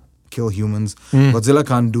 Godzilla can't kill humans. Hmm. Godzilla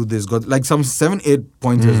can't do this. Like some 7-8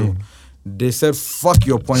 pointers. They said, fuck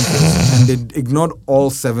your pointers. And they ignored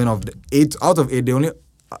all 7 of the 8. Out of 8, they only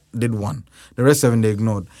did 1. The rest 7 they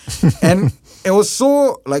ignored. And it was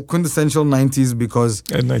so like quintessential 90s because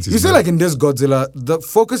Yeah, 90s, you see yeah. like in this Godzilla, the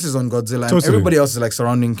focus is on Godzilla and Totally. everybody else is like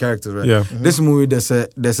surrounding characters, right? Yeah. This movie, there's a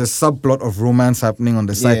subplot of romance happening on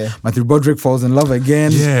the side. Yeah. Matthew Broderick falls in love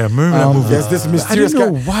again. Yeah, I remember that movie. There's this mysterious I didn't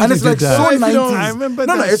know character. why And they it's did like that. so If you 90s. don't- I remember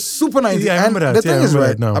No, that. it's super 90s. Yeah, I remember and that. the Yeah, I thing is, remember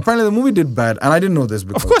right, that now. apparently the movie did bad. And I didn't know this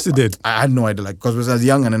because Of course it did. I had no idea, like, because I was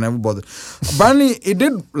young and I never bothered. Apparently, it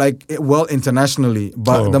did like well internationally,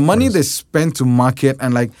 but Oh, the of money course. they spent to market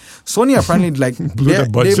and like Sony apparently like Blew the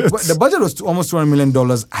budget. the budget was almost $200 million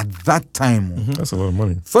at that time. That's a lot of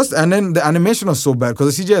money. First, and then the animation was so bad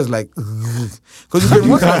because the CGI is like, because you can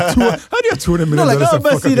watch like How do you have $200 million like, to no,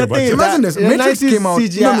 but fuck see, up your the thing is budget? Imagine that this, the Matrix 90s came out-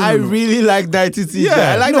 CGI, no, no, no, I no. really like 90s CGI. Yeah.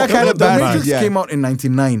 I like No, that kind of the bad Matrix CGI. came out in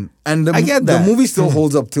 '99, and I get the that. movie still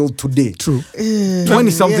holds up till today. True.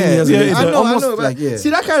 20-something years Yeah, later. it's I know, almost but like, yeah. see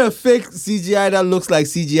that kind of fake CGI that looks like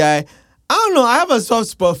CGI. I don't know. I have a soft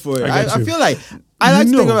spot for it. I get I you. feel like I like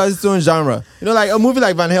to No. think about its own genre. You know, like a movie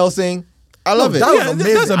like Van Helsing. I love it. That Yeah, was that's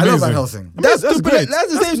amazing. I love Van amazing. Helsing. That's That's stupid. great. That's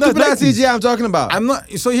the same That's stupid ass 90s. CGI I'm talking about. I'm not.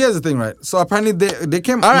 So here's the thing, right? So apparently they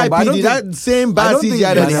came. All right, but I don't PD, think- that same I bad don't think CGI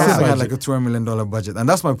that Van they Helsing have. had like a $200 million budget, and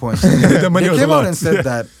that's my point. The money They was came a out lot. and said Yeah.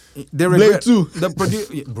 that they Blame regret two.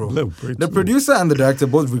 Blame the two. producer and the director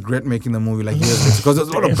both regret making the movie like years later because there's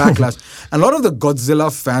a lot of backlash. And a lot of the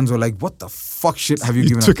Godzilla fans were like, "What the fuck shit have you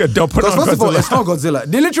given took us?" a dump on Because first of all, Godzilla. it's not Godzilla.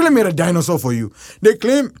 They literally made a dinosaur for you. They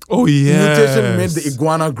claim Oh, yeah. mutation made the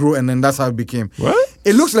iguana grow, and then that's how it became. What?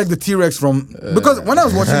 It looks like the T-Rex from because when I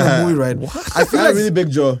was watching the movie, right, I feel Got a like really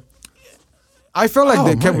big jaw. I felt like Oh,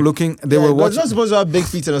 they kept my. looking. They Yeah, were Godzilla's watching. supposed to have big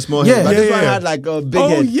feet and a small Yeah, head, but yeah, this one yeah. had like a big Oh,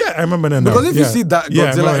 head. yeah. I remember that now. Because if you Yeah. see that Yeah, I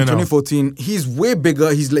Godzilla remember in now. 2014, he's way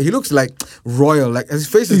bigger. He looks like royal. Like his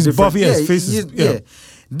face is He's different. buff, yeah, his face is- yeah.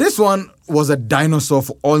 This one was a dinosaur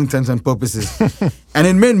for all intents and purposes. And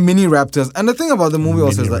it made mini raptors. And the thing about the movie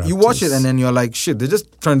also is Mini that you watch it raptors. and then you're like, shit, they're just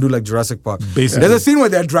trying to do like Jurassic Park. Basically. There's a scene where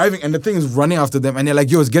they're driving and the thing is running after them and you're like,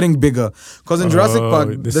 yo, it's getting bigger. Because in Jurassic Park,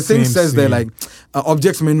 the the thing same says they're scene. like,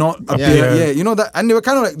 objects may not appear. Yeah. Yeah, you know that. And they were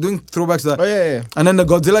kind of like doing throwbacks to that. Oh yeah. And then the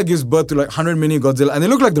Godzilla gives birth to like 100 mini Godzilla. And they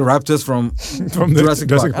look like the raptors from the Jurassic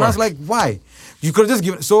Park. Jurassic And I was Park. like, why? You could have just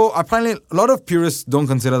given. So apparently, a lot of purists don't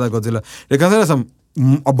consider that Godzilla. They consider some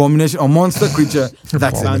abomination or monster creature.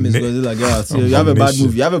 That's Time is it. Godzilla, get out. You have a bad Abomination.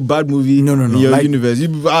 movie. You have a bad movie. No, In your like- universe. You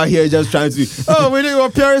people out here just trying to. Oh, we do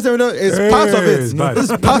appearance and we don't. It's part of It's it. bad.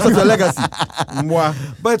 It's part of your legacy. Mwah.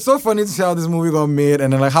 But it's so funny to see how this movie got made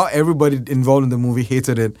and then like how everybody involved in the movie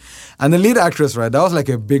hated it. And the lead actress, right, that was like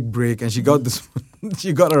a big break and she got this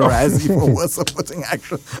she got a Razzie for worst supporting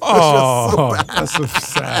actress. Which was so Oh, bad. that's so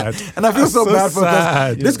sad. And I feel That's so bad for her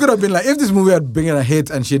sad. because this could have been like if this movie had been a hit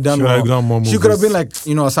and she'd done Should have well, done more she could have movies. been like,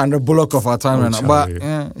 you know, a Sandra Bullock of our time Oh, right now. But Charlie.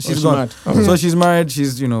 yeah, she's she's gone. mad. So she's married,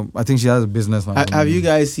 she's, you know, I think she has a business now. Have you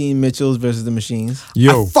guys seen Mitchell's versus the Machines?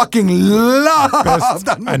 Yo, I fucking love best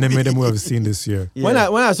that movie. animated movie I've seen this year. Yeah.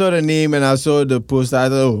 When I saw the name and I saw the poster, I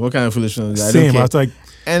thought, oh, what kind of foolishness is that? I Same. don't I care. was like,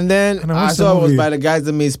 And then And I I watched the saw it was movie. by the guys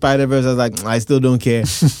that made Spider-Verse. I was like, I still don't care.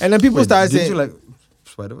 And then people Wait, started did saying, you like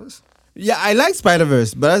Spider-Verse? yeah, I like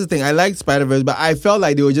Spider-Verse, but that's the thing. I liked Spider-Verse, but I felt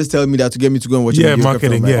like they were just telling me that to get me to go and watch a yeah, mediocre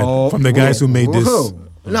marketing, film, right? yeah, Oh, from the guys who made this. whoa.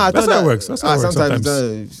 No, I That's thought how it that works. That's how it works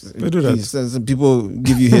sometimes They do that. some people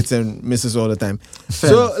give you hits and misses all the time.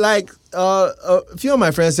 So, like, a few of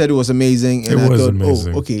my friends said it was amazing, and It I was thought,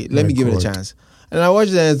 amazing. oh, okay, let My me give it a God. chance. And I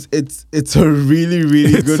watched it, and it's a really,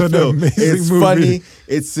 really It's good an film. amazing It's movie. funny,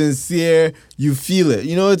 it's sincere, you feel it.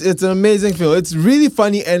 You know, it's an amazing film. It's really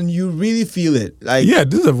funny, and you really feel it. Like, Yeah,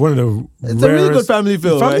 this is one of the it's a really good rarest- family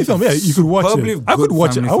film. Family right? film, yeah, you could watch Probably it. I good could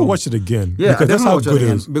watch it. family I would film. watch it again. Yeah, because I that's how definitely watch good it it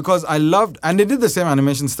again is. because I loved, and they did the same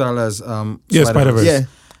animation style as Yeah, Spider-Verse. Spider-Verse. Yeah.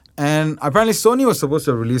 And apparently Sony was supposed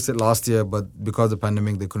to have released it last year, but because of the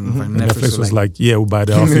pandemic, they couldn't find it. And Netflix was like, yeah, we'll buy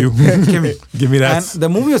that off you. give me. Give me that. And the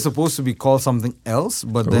movie was supposed to be called something else,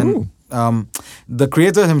 but Ooh. then the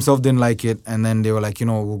creator himself didn't like it, and then they were like, you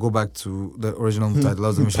know, we'll go back to the original title,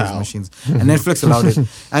 Loves the Machines, and Netflix allowed it.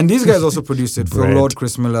 And these guys also produced it. Phil Bread. Lord,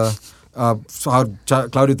 Chris Miller,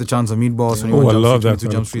 Cloudy with the Chance of Meatballs. Oh, I love that. 22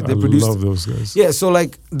 Jump Street. They I produced. love those guys. Yeah, so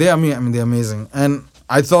like they're amazing, and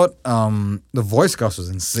I thought the voice cast was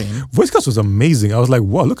insane. Voice cast was amazing. I was like,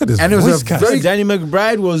 wow, look at this And it was voice a cast. very- Danny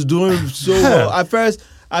McBride was doing so well. At first,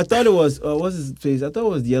 I thought it was what's his face? I thought it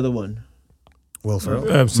was the other one. Will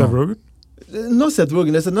Ferrell, Seth Rogen? No, Seth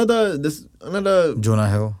Rogen. There's another. Jonah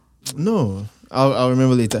Hill. No, I'll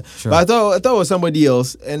remember later. Sure. But I thought it was somebody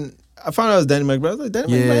else, and I found out it was Danny McBride. I was like, Danny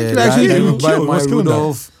McBride Yeah, could actually Danny do. McBride. Kill, Maya was killing that.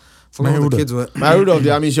 Rudolph. Forgot Maya what the Rudolph. kids were. My Rudolph,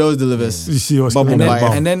 I mean, shows delivers. She was Bubble killing And that. Bye.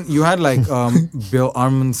 then, and then you had like Bill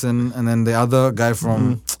Armanson and then the other guy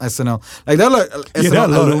from SNL. Like they're like Yeah, there are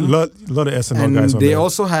a lot of SNL and guys on they there.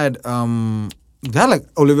 also had they had like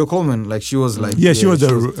Olivia Colman. Like she was like Yeah, she was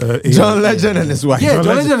the John Legend and his wife. yeah, John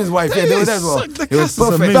John Legend. Legend and his wife. Yeah, they were there as well. Suck, the It was cast is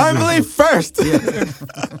perfect. amazing. Family first.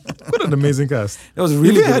 What an amazing cast. It was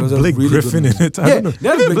really Even good. had It was a Blake really good Griffin movie. in it. I Yeah, don't know. they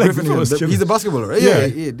had Even Blake Griffin in was it. killing He's a it. basketballer, right? Yeah.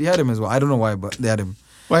 Yeah, they had him as well. I don't know why, but they had him.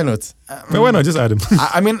 Why not? Man, why not just add him?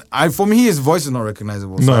 I mean, for me, his voice is not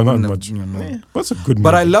recognizable. So No, I not wouldn't have, much. you know. What's a good movie?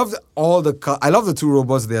 But I loved all the. I love the two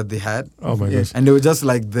robots that they had, Oh my Yeah. gosh. and they were just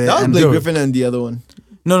like there. That was and Blake Yo. Griffin and the other one.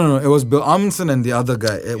 No. It was Bill Armanson and the other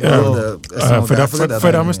guy. The SNL guy. I forgot the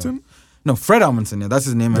Fred other name. Armisen? No, Fred Armanson. Yeah, that's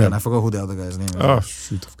his name, Yeah. and I forgot who the other guy's name is. Oh,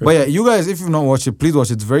 shoot. But yeah, you guys, if you've not watched it, please watch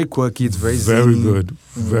it. It's very quirky. It's very Very zany. good.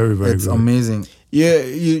 Very, very It's good. amazing. Yeah,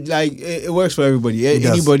 you like it works for everybody. It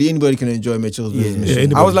does. Anybody can enjoy Mitchell's Yeah. versus Yeah, Machines.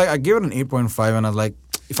 anybody. I was like, I gave it an 8.5, and I was like,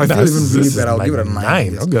 if I Nah, feel this even is- really this is bad, I'll like give it a 9.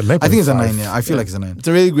 nine. I'll give it a I think it's a 9. 9.5. Yeah, I feel like it's a 9. It's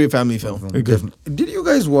a really great family film. Good. Definitely. Did you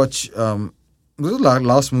guys watch? This is the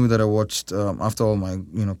last movie that I watched after all my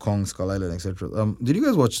Kong, Skull Island, etc. Did you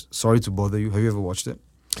guys watch Sorry to Bother You? Have you ever watched it?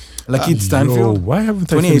 Keith Stanfield. Yo, why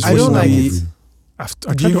haven't I 28 finished I don't watching that like movie? it.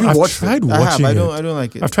 I've watched it? tried I watching have. it. I don't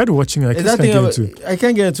like it. I've tried watching it. I Is just that can't thing get into it. I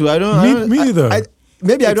can't get into it. I don't. Me- I don't me neither.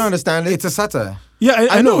 Maybe I don't It's- understand it. It's a satire. Yeah,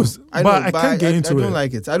 I know, I but know, I can't get into I it. don't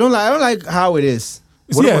like it. I don't like how it is.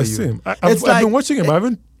 What Yeah, about you? same. It's I've like- been watching it, but I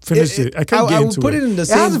haven't finished it. I can't I get will into put it. it in the It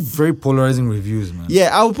has same. very polarizing reviews, man. Yeah,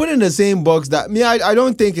 I will put it in the same box that I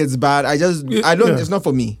don't think it's bad. I don't. Yeah. It's not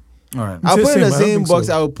for me. All right. I'll the put it in the same. I don't same think box.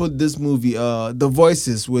 so. I will put this movie, The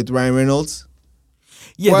Voices with Ryan Reynolds.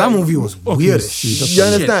 Yeah, Well, that movie was okay, weird as see, that's shit. You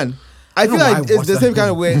understand? I feel don't know why like I it's watched the that same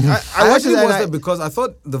kind of way. I I watched actually it and watched it because I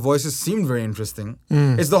thought the voices seemed very interesting.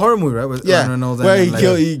 It's the horror movie, right? With yeah, Ryan Reynolds where and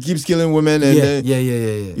then, he keeps killing women and yeah.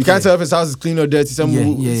 you can't tell if his house is clean or dirty. It's a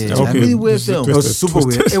Okay. really weird This is a film. It twist. was super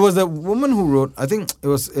weird. It was the woman who wrote. I think it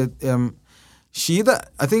was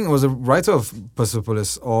I think it was a writer of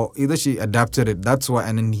Persepolis, or either she adapted it. That's why,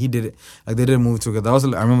 and then he did it. Like they did a movie together. That was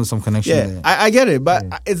I remember some connection Yeah, there. I get it, but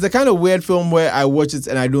it's the kind of weird film where I watch it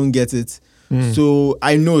and I don't get it. So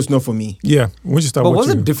I know it's not for me. Yeah, once you start But was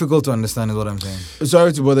watching, it difficult to understand? Is what I'm saying.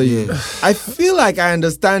 Sorry to bother you. Yeah. I feel like I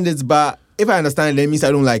understand it, but if I understand it, that means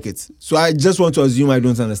I don't like it. So I just want to assume I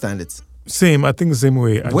don't understand it. same. I think the same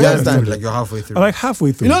way. Where Yeah, is understand. it? Like you're halfway through. I like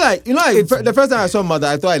halfway through. You know, like the first time I saw Mother,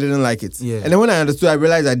 I thought I didn't like it. Yeah. And then when I understood, I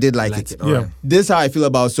realized I did like it. All Yeah. right. This is how I feel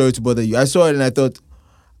about Sorry to Bother You. I saw it and I thought,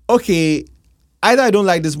 okay, either I don't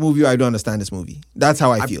like this movie or I don't understand this movie. That's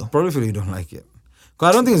how I feel. Probably feel you don't like it. Because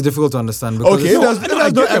I don't think it's difficult to understand. Because Okay, it's- if I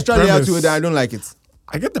there's no get the extra layer to premise. it, then I don't like it.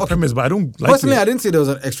 I get the premise, but I don't like personally, I it. didn't say there was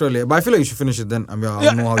an extra layer, but I feel like you should finish it then. I mean, I Yeah,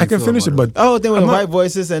 don't know how I you can feel finish it, about but Oh, then with I'm the not- white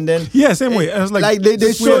voices and then yeah, same way. I was like, they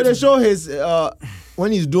it's show weird. they show his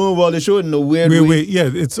when he's doing well, they show it in a weird way. Wait, yeah,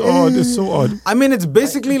 it's odd. It's so odd. I mean, it's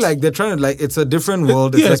basically like they're trying to it's a different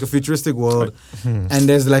world. It's Yes. like a futuristic world, and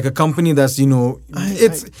there's like a company that's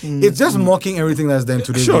it's just mocking everything that's there in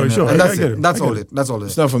today's Sure, day, sure, and I that's get it. it. That's I all get it. That's all it.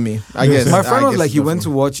 It's Is. not for me. I Yes. guess My friend I was guess like, it's he not went for to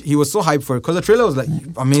me. watch. He was so hyped for it because the trailer was like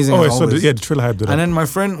amazing. Oh, I as saw always. the trailer hyped it up. And then my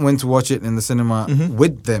friend went to watch it in the cinema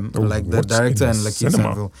with them, like the what? director In and the like Keith cinema?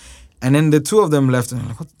 Stanfield. And then the two of them left, and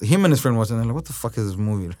like, him and his friend watched, and they're like, "What the fuck is this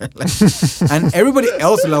movie?" Like, and everybody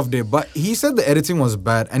else loved it, but he said the editing was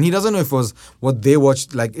bad, and he doesn't know if it was what they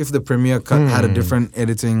watched, like if the premiere cut had a different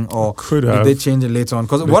editing or Could if have. they changed it later on.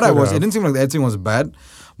 Because They what I could watched, it have. didn't seem like the editing was bad,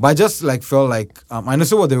 but I just like felt like I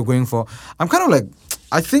understood what they were going for. I'm kind of like,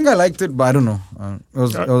 I think I liked it, but I don't know.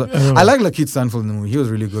 I like Lakeith Stanfield in the movie. He was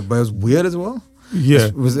really good, but it was weird as well. Yeah.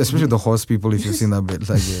 It was especially the horse people. If you've seen that bit,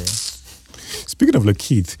 like yeah. Speaking of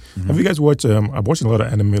Lakeith, have you guys watched? I'm watching a lot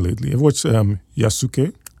of anime lately. Have you watched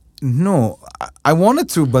Yasuke? No, I wanted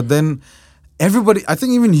to, but then everybody, I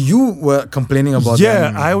think even you were complaining about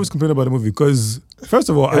Yeah, that. I always complain about the movie because first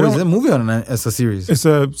of all, I It was a don't. movie or it's a series? It's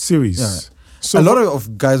a series. Yeah, right. So a lot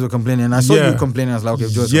of guys were complaining, and I saw Yeah. you complaining. I was like, okay,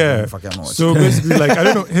 Joe's yeah. fuck it, I'm not watching. So basically, like I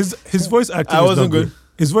don't know, his voice acting. I is wasn't not good.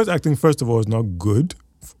 His voice acting, first of all, is not good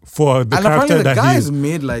for the and apparently character the that he guys is.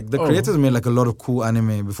 made the creators made like a lot of cool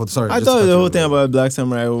anime before. Sorry, I just thought to cut the you whole off. thing about Black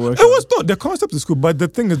Samurai would work. It was not. The concept is cool, but the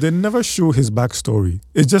thing is, they never show his backstory.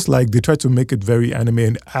 It's just like they try to make it very anime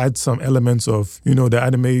and add some elements of, the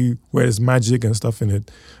anime where there's magic and stuff in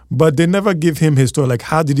it. But they never give him his story. Like,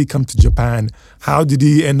 how did he come to Japan? How did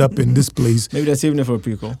he end up in this place? Maybe they're saving it for a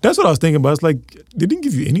prequel. That's what I was thinking, but it's like, they didn't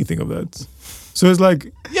give you anything of that. So it's like,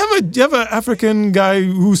 you have an African guy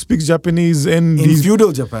who speaks Japanese and in he's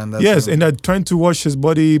feudal Japan. That's yes, and they're trying to wash his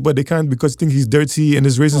body, but they can't because they think he's dirty and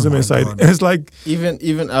there's racism my inside. God. And it's like,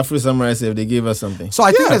 Even Afro Samurai said they gave us something. So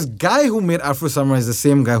I think Yeah. this guy who made Afro Samurai is the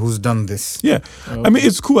same guy who's done this. yeah. I mean,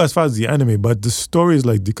 it's cool as far as the anime, but the story is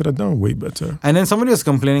like, they could have done way better. And then somebody was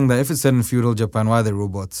complaining that if it's set in feudal Japan, why are they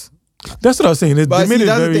robots? That's what I was saying. They But made see, it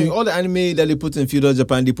that's very. the thing. All the anime that they put in feudal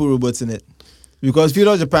Japan, they put robots in it. Because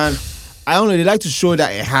feudal Japan, I don't know, they like to show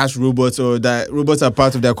that it has robots or that robots are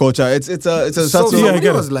part of their culture. It's a So subtle. Yeah, I somebody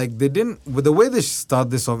get it. was like, they didn't, with the way they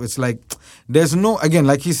start this off, it's like, there's no, again,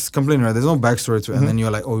 like he's complaining, right? There's no backstory to it. And then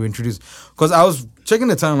you're like, oh, we introduced, because I was checking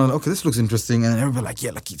the timeline, like, okay, this looks interesting. And everybody like,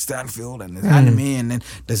 yeah, like Keith Stanfield and there's anime. And then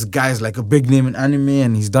this guy's like a big name in anime.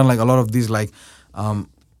 And he's done like a lot of these like,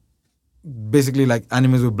 basically like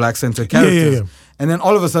animes with black centered characters. yeah. And then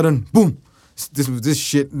all of a sudden, boom. This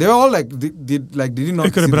shit. They were all like, they did not.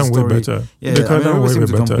 It could have see the been done way story. better. Yeah, They could have I mean, done way, everybody way seemed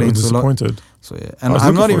to better. I complain, was so a lot- disappointed. So yeah, I and was I'm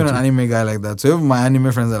looking not even an forward anime guy like that. So if my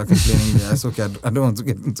anime friends that are complaining, yeah, it's okay. I don't want to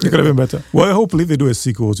get into It could have it. been better. Well, hopefully, if they do a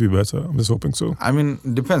sequel, it'll be better. I'm just hoping so. I mean,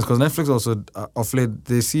 it depends because Netflix also off late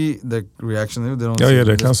they see the reaction. They don't. Oh, see yeah, it,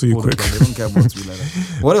 they just cancel you pull it quick. back. They don't care about it like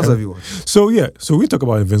that. What else have you watched? So, yeah. So, we talk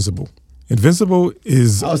about Invincible. Invincible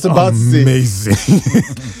is I was about to say. amazing.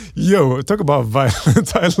 Yo, talk about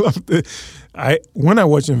violence. I loved it. When I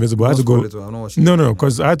watched Invincible, I had to go. I'm not watching. No,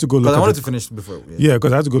 because I had to go look Because I at wanted the to finish before. Yeah,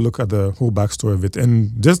 because I had to go look at the whole backstory of it.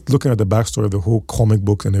 And just looking at the backstory of the whole comic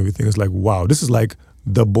book and everything, it's like, wow, this is like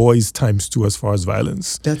The Boys ×2 as far as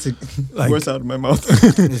violence. That's a Like- words out of my mouth.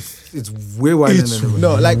 It's way wider It's than the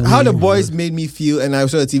No, like how the Really boys made me feel, and I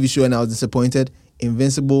saw a TV show and I was disappointed.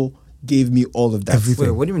 Invincible gave me all of that. Everything.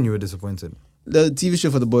 Wait, what do you mean you were disappointed? The TV show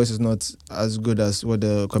for the boys is not as good as what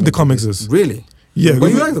the comic. The comics is. Really? Yeah, But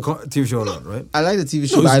you because like the TV show a lot, right? I like the TV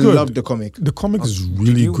show, No, but it's I good. love the comic. the comic is Did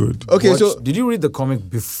really you good. Okay, so- did you read the comic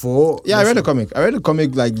before? Yeah, I read the comic. I read the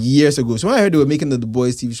comic like years ago. So when I heard they were making the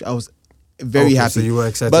Boys TV show, I was very Okay, happy. so you were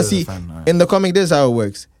excited But as a see, fan, alright. in the comic, this is how it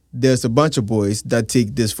works. There's a bunch of boys that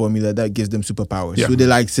take this formula that gives them superpowers. Yeah. So they're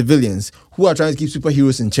like civilians who are trying to keep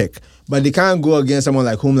superheroes in check, but they can't go against someone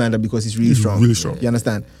like Homelander because he's really He's strong. really strong. You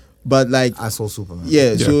understand? But like, Asshole Superman.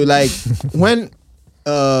 yeah. So like, when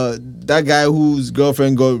that guy whose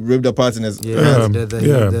girlfriend got ripped apart in his Yeah, Yeah.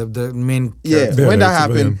 the main yeah, character. Yeah, when that that's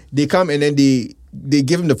happened, civilian. they come and then they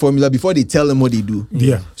give him the formula before they tell him what they do.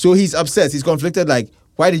 Yeah. So he's upset. He's conflicted. Like,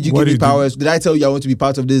 why did you What give me did you do? powers? Did I tell you I want to be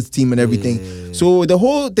part of this team and everything? Yeah. So the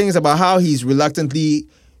whole thing is about how he's reluctantly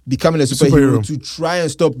becoming a superhero, Superhero. to try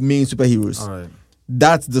and stop main superheroes. All right.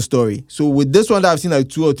 That's the story. So with this one that I've seen like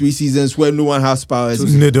 2 or 3 seasons where no one has powers,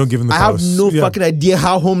 No, don't give him the I have powers. no Yeah. fucking idea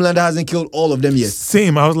how Homelander hasn't killed all of them yet.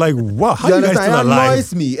 Same. I was like, wow, how You are you guys understand? still It alive?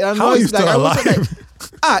 annoys me. It annoys How are you me. still Like, I was alive?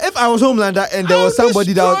 like, if I was Homelander and there I'll was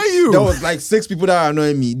somebody destroy that you. there was like 6 people that are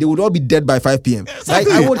annoying me, they would all be dead by 5 p.m.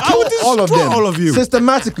 Exactly. Like I would I kill would all of destroy them all of you.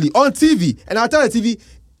 systematically on TV, and I'll tell the TV,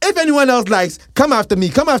 if anyone else likes, come after me,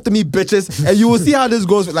 bitches, and you will see how this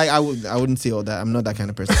goes. Like I wouldn't say all that. I'm not that kind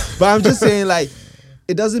of person, but I'm just saying like.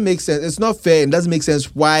 It doesn't make sense. It's not fair. It doesn't make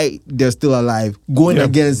sense why they're still alive, going Yeah.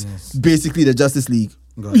 against basically the Justice League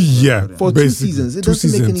Got it. Yeah. for 2 basically. seasons. It 2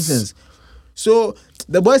 doesn't make any seasons. sense. So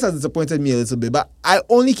the boys has disappointed me a little bit, but I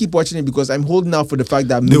only keep watching it because I'm holding out for the fact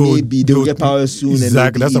that maybe they'll get powers soon.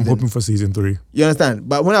 Exactly. And That's what I'm even. hoping for season 3. You understand?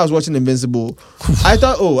 But when I was watching Invincible, I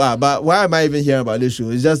thought, but why am I even hearing about this show?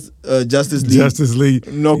 It's just Justice League. Justice League.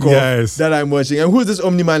 Knockoff Yes. that I'm watching. And who's this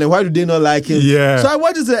Omni-Man and why do they not like him? Yeah. So I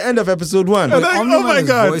watched it to the end of episode 1. And then- Omni-Man oh my is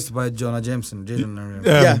God. voiced by Jonah Jameson. Jason Aaron.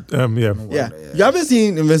 Yeah. Yeah. You haven't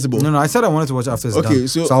seen Invincible? No, I said I wanted to watch after it's Okay, done.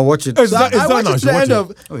 so- I'll watch it. It's So that- I watched now, it to the watch end it.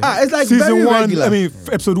 of... Oh, yeah. it's like Season very 1, regular. I mean,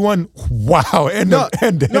 episode 1, wow. End. So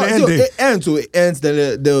Ending. it ends,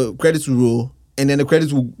 then the credits will roll, and then the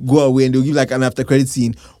credits will go away, and they'll give like an after credit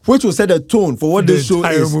scene, which will set a tone for what The this show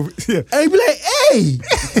entire is. movie. Yeah. And you'll be like, hey!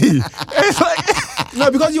 It's like,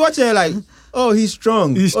 No, because you watch it like, oh, he's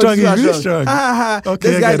strong. He's Oh, strong, this guy he's really strong. Ha, ha, ha. Okay,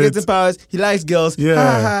 This I guy get gets it. the powers. He likes girls. Yeah. Ha,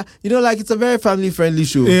 ha, ha. You know, like it's a very family-friendly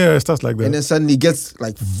show. yeah, stuff like that. And then suddenly it gets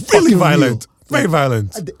like really fucking violent. real. Very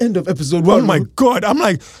violent. At the end of episode 1. Oh my God. I'm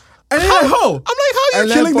like, And then how? like, oh. I'm like, how are And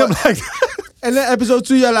you then killing them for- like And then episode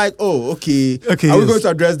 2, you're like, oh, okay. Okay, Are we yes. going to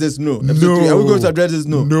address this? No. Episode No. 3, are we going to address this?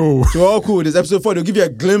 No. No. So all cool. This episode 4, they'll give you a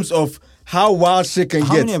glimpse of how wild shit can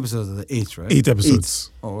How get. many episodes are there? 8, right? 8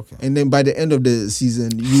 episodes. Oh, okay. And then by the end of the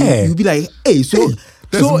season, Hey. you'll be like, hey, so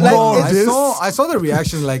There's so more like of it's- this. I saw the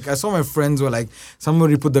reaction. Like I saw my friends were like,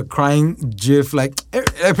 somebody put the crying gif. Like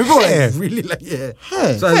people were Yeah. like really like yeah.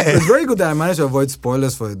 Hey. So it's very good that I managed to avoid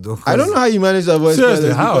spoilers for it though. I don't know how you manage to avoid Seriously,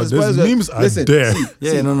 spoilers how? because Those spoilers memes are listen, there.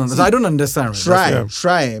 Yeah, no. So I don't understand. Right? Try, Yeah.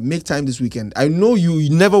 try, make time this weekend. I know you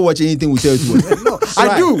never watch anything we tell you to watch. No, Try.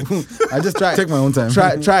 I do. I just try. Take my own time.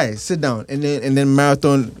 Try, sit down, and then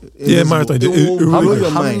marathon. Yeah, Invincible. marathon. It It- will it- blow how your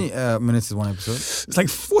How mind. many minutes is one episode? It's like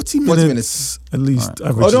 40 40 minutes at least. Oh,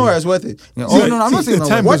 averagely. don't worry, it's worth it. Yeah. See, Oh, no, I'm not see, saying the no.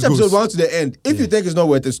 time watch goes. episode 1 to the end. If you think it's not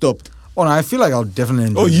worth it, stop. Oh, no, I feel like I'll definitely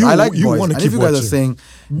enjoy. Oh, it. you- I like you boys. wanna And keep if you guys are watching. saying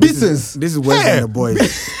Beatings. this is worse Hey. than the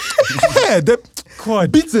boys. Yeah,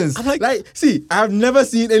 God. Beatings. I'm like- see, I have never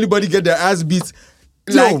seen anybody get their ass beat.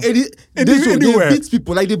 No. Like this show, Anywhere. they beat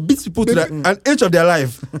people. Like they beat people to an inch of their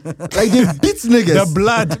life. Like they beat niggas. The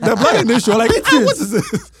blood in this show. Like, what is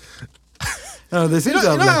this? No, they seem You know- to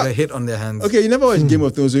have you know like how- a hit on their hands. Okay, you never watched Game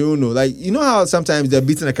of Thrones, so you don't know. Like, you know how sometimes they're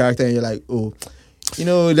beating a character and you're like, oh, you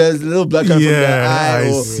know, there's a little blood coming from their Yeah, eye,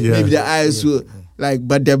 or eyes, yeah. maybe their eyes will, like,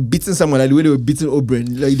 but they're beating someone like the way they were beating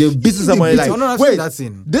Oberyn. Like, they're beating someone like, Oh, no, I've seen wait, that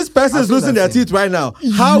scene. this person I've is seen losing that their scene. teeth right now.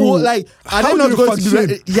 How, Yo, like, are how they do not you going to be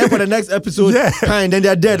function? here for the next episode? Yeah. And then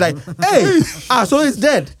they're dead. Like, hey, so he's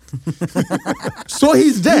dead. So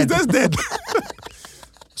he's dead. That's dead.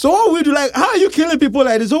 So what we do? Like, how are you killing people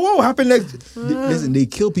like this? So what will happen next? Listen, they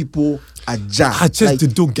kill people at jar. I just like,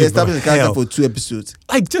 don't they give establish a a character hell. for 2 episodes.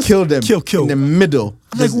 Like, just Kill them. Kill. in the middle.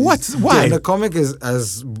 Like, what? Why? Yeah, the comic is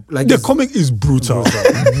as like The it's- comic is brutal.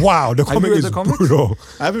 Wow, the you comic read is the comics? brutal.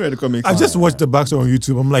 I haven't read the comics. I just watched the backstory on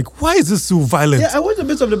YouTube. I'm like, why is this so violent? I watched a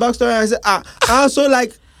bit of the backstory and I said, so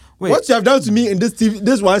like, Wait. what you have done to me in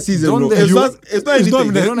this one season, Don't bro, they- it's you- not it's anything. not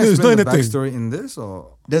even They don't There's explain no the anything. backstory in this, or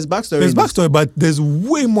There's backstory. There's in this. backstory, but there's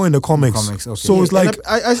way more in the comics. Comics, okay. So it's And like,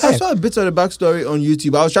 I saw a bit of the backstory on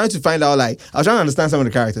YouTube. I was trying to find out, like, I was trying to understand some of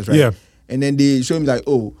the characters, right? Yeah. And then they showed me, like,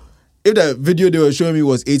 oh, if the video they were showing me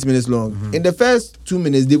was 8 minutes long, in the first 2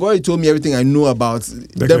 minutes, they've already told me everything I know about them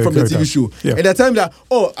from the character. TV show. Yeah. And they're telling me that,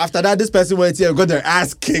 oh, after that, this person went here and got their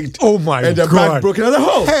ass kicked. oh my and their God. back broken. I was like,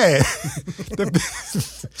 oh. Hey.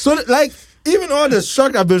 So, like, Even all the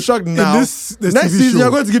shocked, I've been shocked now. This Next TV season, show, you're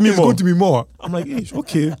going to give me it's more. going to be more. I'm like,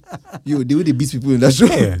 okay. You, the way they beat people in that show.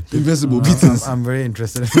 Yeah. Invincible beatings. I'm very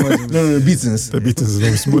interested in watching this. No, beatings. The beatings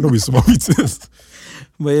is no be small beatings.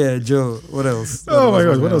 But yeah, Joe, what else? Oh my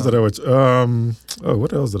gosh, what else did I watch?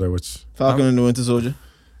 What else did I watch? Falcon and the Winter Soldier.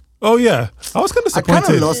 Oh yeah, I was kind of I kind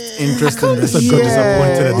disappointed. of lost interest in this. It's a good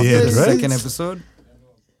disappointed at the Yeah, end, it's- right? Second episode.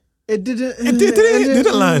 It didn't. It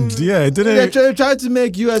didn't land. Yeah, it They didn't. tried to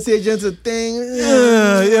make US agents a thing.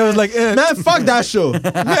 Yeah, it was like, Man, fuck that show.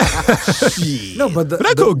 No, but But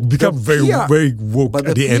that could become very woke But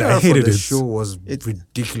at the end. PR I hated for the it. show was It's-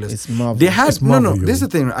 ridiculous. it's Marvel. They had It's Marvel, This is the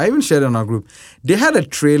thing. I even shared it on our group. They had a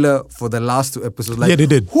trailer for the last 2 episodes. Like, Yeah, they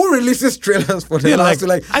did. Who releases trailers for the Yeah, last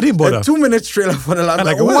like, 2? I didn't bother. A 2-minute trailer for the last. And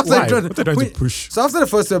like, what's why? they trying What they trying to Wait, push? So after the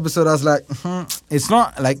first 2 episodes, I was like, it's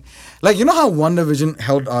not like you know how WandaVision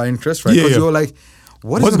held our interest, right? Yeah, Because yeah. you were like,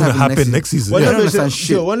 What's going to happen next season? What Yeah. I don't understand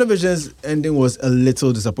shit. WandaVision's ending was a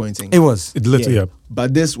little disappointing. It was. It literally, yeah.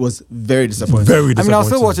 But this was very disappointing. Very I mean, disappointing. I'll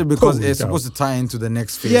still watch it because Holy it's cow. supposed to tie into the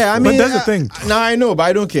next phase. Yeah, I But mean, that's the thing. Now I know, but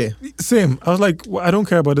I don't care. Same. I was like, well, I don't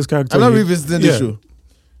care about this character. I'm not He- revisiting yeah. the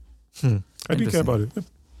show. I didn't care about it.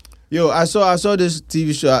 Yo, I saw this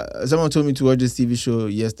TV show. Someone told me to watch this TV show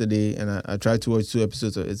yesterday, and I tried to watch 2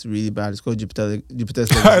 episodes. It's really bad. It's called Jupiter's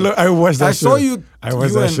Legacy. I watched that I show. saw you. I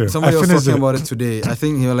watched you that and show. Somebody I was finished talking it. about it today. I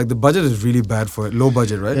think like the budget is really bad for it. Low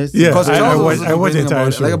budget, right? Yes. Yeah, Because I Charles was watched the complaining entire about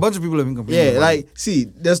it. show. Like a bunch of people have been complaining. Yeah, about like see,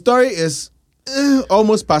 the story is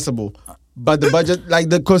almost passable, but the budget, like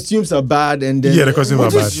the costumes are bad, and then Yeah, the costumes it. are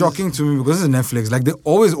Which bad. is shocking to me because this is Netflix. Like they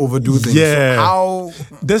always overdo things. Yeah. So how?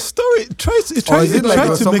 The story tries. It Or tries, is it it like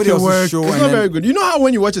tries to somebody make it else's work. show? It's and not then- very good. You know how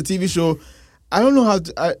when you watch a TV show, I don't know how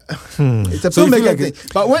to. It's a So you feel filmmaker like thing,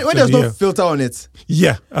 but when there's no yeah. filter on it,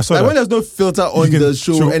 Yeah, I saw like when that. there's no filter on can the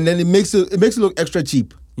show, show- and then it makes it look extra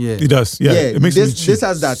cheap. Yeah. It does. Yeah, it makes this it cheap. this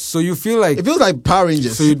has that. So you feel like It feels like Power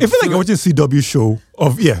Rangers. So you It feels like I'm watching CW show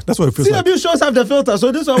of that's what it feels like. CW shows have the filter,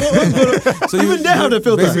 so this one what's going on? so Even they have the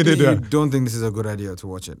filter. Basically, Yeah. you don't think this is a good idea to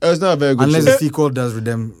watch it It's not a very good unless show. the sequel does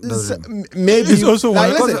redeem. Maybe It's also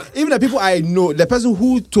like, one- listen, even the people I know, the person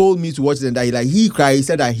who told me to watch it and that he cried, he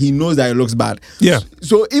said that he knows that it looks bad. Yeah.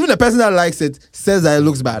 So even the person that likes it says that it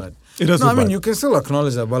looks bad. It does No, I look mean bad. you can still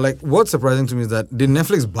acknowledge that, but like what's surprising to me is that did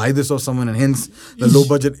Netflix buy this off someone and hence the low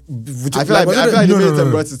budget? I feel like was I it feel a- like no, they no, made it and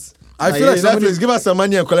no. brought it. I feel like Netflix, somebody- give us some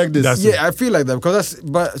money and collect this. That's- yeah, I feel like that because that's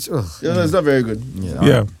but You know, it's not very good.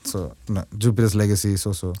 Yeah. So no, Jupiter's Legacy is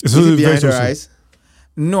also It's Is really it very behind her so-so. eyes?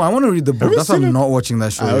 no. I want to read the book. you That's why seen I'm it? not watching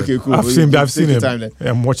that show. Okay, yet. cool. I've seen Take your it. time then.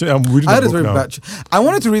 I'm watching. I'm reading I the heard it's book very now. bad. I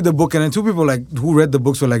wanted to read the book, and then 2 people like who read the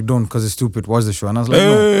books were like, "Don't, because it's stupid. Watch the show." And I was like,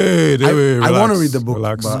 "No." Hey, I wanna relax, read the book,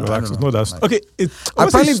 Relax, but I relax. don't It's know. not that. Like- Okay, it's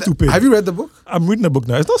Apparently, stupid. have you read the book? I'm reading the book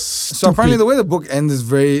now. It's not stupid. So apparently, the way the book ends is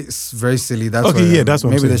very silly. That's Okay, why, yeah, that's what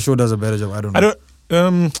I'm maybe the saying. show does a better job. I don't know. I don't.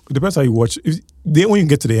 It depends how you watch. When you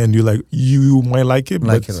get to the end, you like you might like it.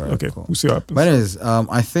 Like but, it, right, okay, cool. we'll see what happens. But anyways,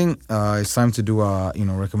 I think it's time to do our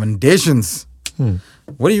recommendations.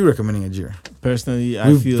 What are you recommending, Ajir? Personally,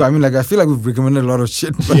 I feel like we've recommended a lot of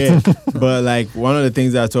shit. But yeah, but like one of the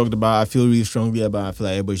things that I talked about, I feel really strongly about. I feel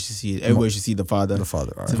like everybody should see it. Everybody should see The Father. The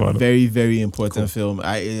Father. All It's right. a Father. very, very important film.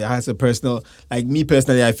 It has a personal, like me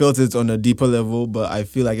personally, I felt it on a deeper level, but I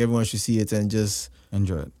feel like everyone should see it and just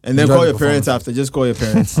Enjoy it. and then Enjoy call the your parents performance. after. Just call your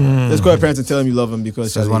parents. Just call your parents and tell them you love them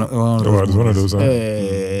because So it's one of Oh, it's one of those. Huh?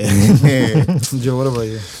 Hey. Joe, what about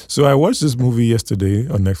you? So I watched this movie yesterday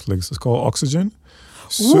on Netflix. It's called Oxygen.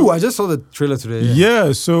 So, Ooh, I just saw the trailer today.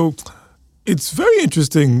 yeah, so it's very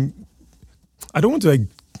interesting. I don't want to like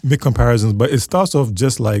make comparisons, but it starts off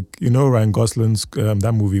just like Ryan Gosling's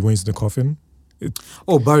that movie when he's in the coffin.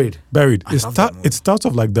 Oh, Buried. Buried. I love that movie. It starts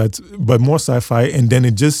off like that, but more sci-fi, and then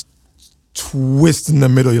it just twists in the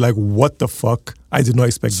middle. You're like, what the fuck? I did not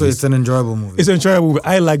expect So this. it's an enjoyable movie. It's an enjoyable movie.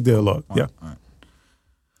 I liked it a lot. Yeah.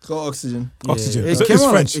 Call Oxygen. Oxygen. It So came it's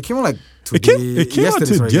out French. It came out like It today. came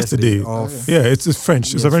out yesterday. Off. Yeah, it's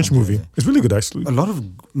French. It's Yeah, a French French, movie. yeah. It's really good actually. A lot of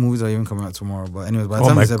movies are even coming out tomorrow. But anyways, by the Oh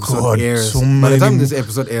time my this episode God, airs, so by the many time mo- this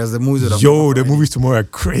episode airs, the movies would have Yo, come out the already. movies tomorrow are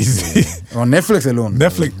crazy. on Netflix alone.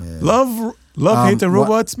 Netflix. Yeah. Love, hate, and what-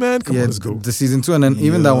 robots, man. Come yeah, on, let's go. the season 2, and then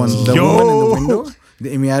even that one, the Yo. woman in the window,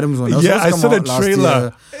 the Amy Adams one. that was Yeah, supposed I to saw come the out last trailer.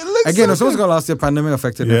 year. It looks Again, it so was supposed to good. go last year. Pandemic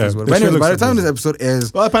affected Yeah, it as well. the But anyways, trailer by the looks time this amazing. episode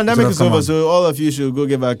airs, Well, the pandemic it is should have over, come so all of you should go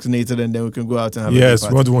get vaccinated and then we can go out and have Yes, a we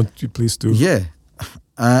big party. want you please do. Yeah.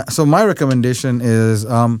 So my recommendation is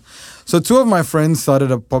so 2 of my friends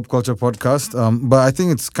started a pop culture podcast, but I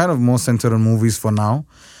think it's kind of more centered on movies for now.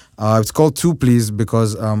 It's called Two Please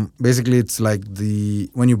because basically it's like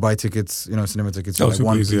when you buy tickets, cinema tickets, you're like Two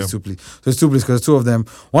one Please, please, yeah. two please. So it's two please because two of them.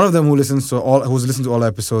 One of them who's listened to all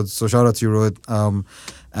episodes. So shout out to you, Rohit.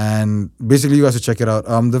 And basically you guys should check it out.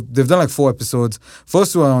 They've done like 4 episodes.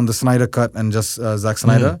 First two are on the Snyder Cut and just Zack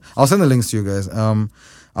Snyder. I'll send the links to you guys.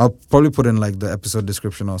 I'll probably put in like the episode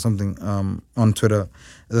description or something on Twitter.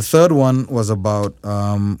 The third one was about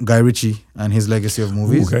Guy Ritchie and his legacy of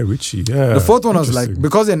movies. Guy Ritchie, yeah. The fourth one was like, Interesting.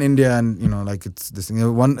 because they're in India and like it's this thing.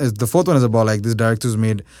 The fourth one is about like this director who's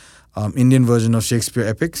made Indian version of Shakespeare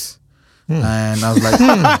epics. And I was like,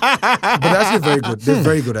 but they're actually very good. They're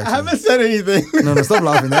very good actually. I haven't said anything. No, stop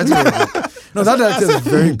laughing. They're actually very good. No, that director is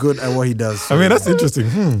very good at what he does. I mean, that's interesting.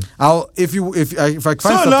 If I find So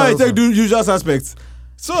now I subtitles take of- the usual suspects.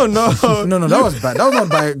 So no. No, that was bad. That was not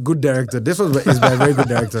by a good director. This is by a very good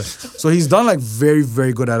director. So he's done like very,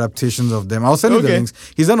 very good adaptations of them. I'll send you the Okay.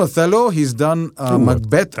 links. He's done Othello. He's done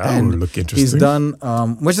Macbeth, that would and look he's interesting.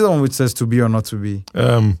 done which is the one which says to be or not to be.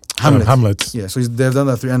 Hamlet. Hamlet. Yeah, so they've done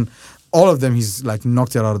that 3, and all of them he's like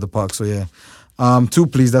knocked it out of the park. So yeah, Two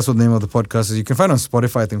Please. That's what the name of the podcast is. You can find it on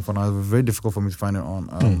Spotify. I think for now, it's very difficult for me to find it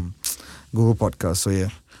on Google Podcasts. So yeah,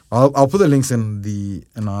 I'll put the links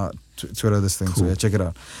in our Twitter, this thing. So yeah, check it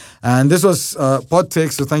out. And this was Pod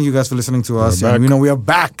Takes. So thank you guys for listening to us. back. And we are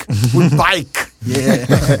back with bike.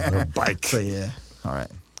 Yeah, Bike. So yeah, all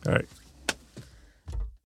right. All right.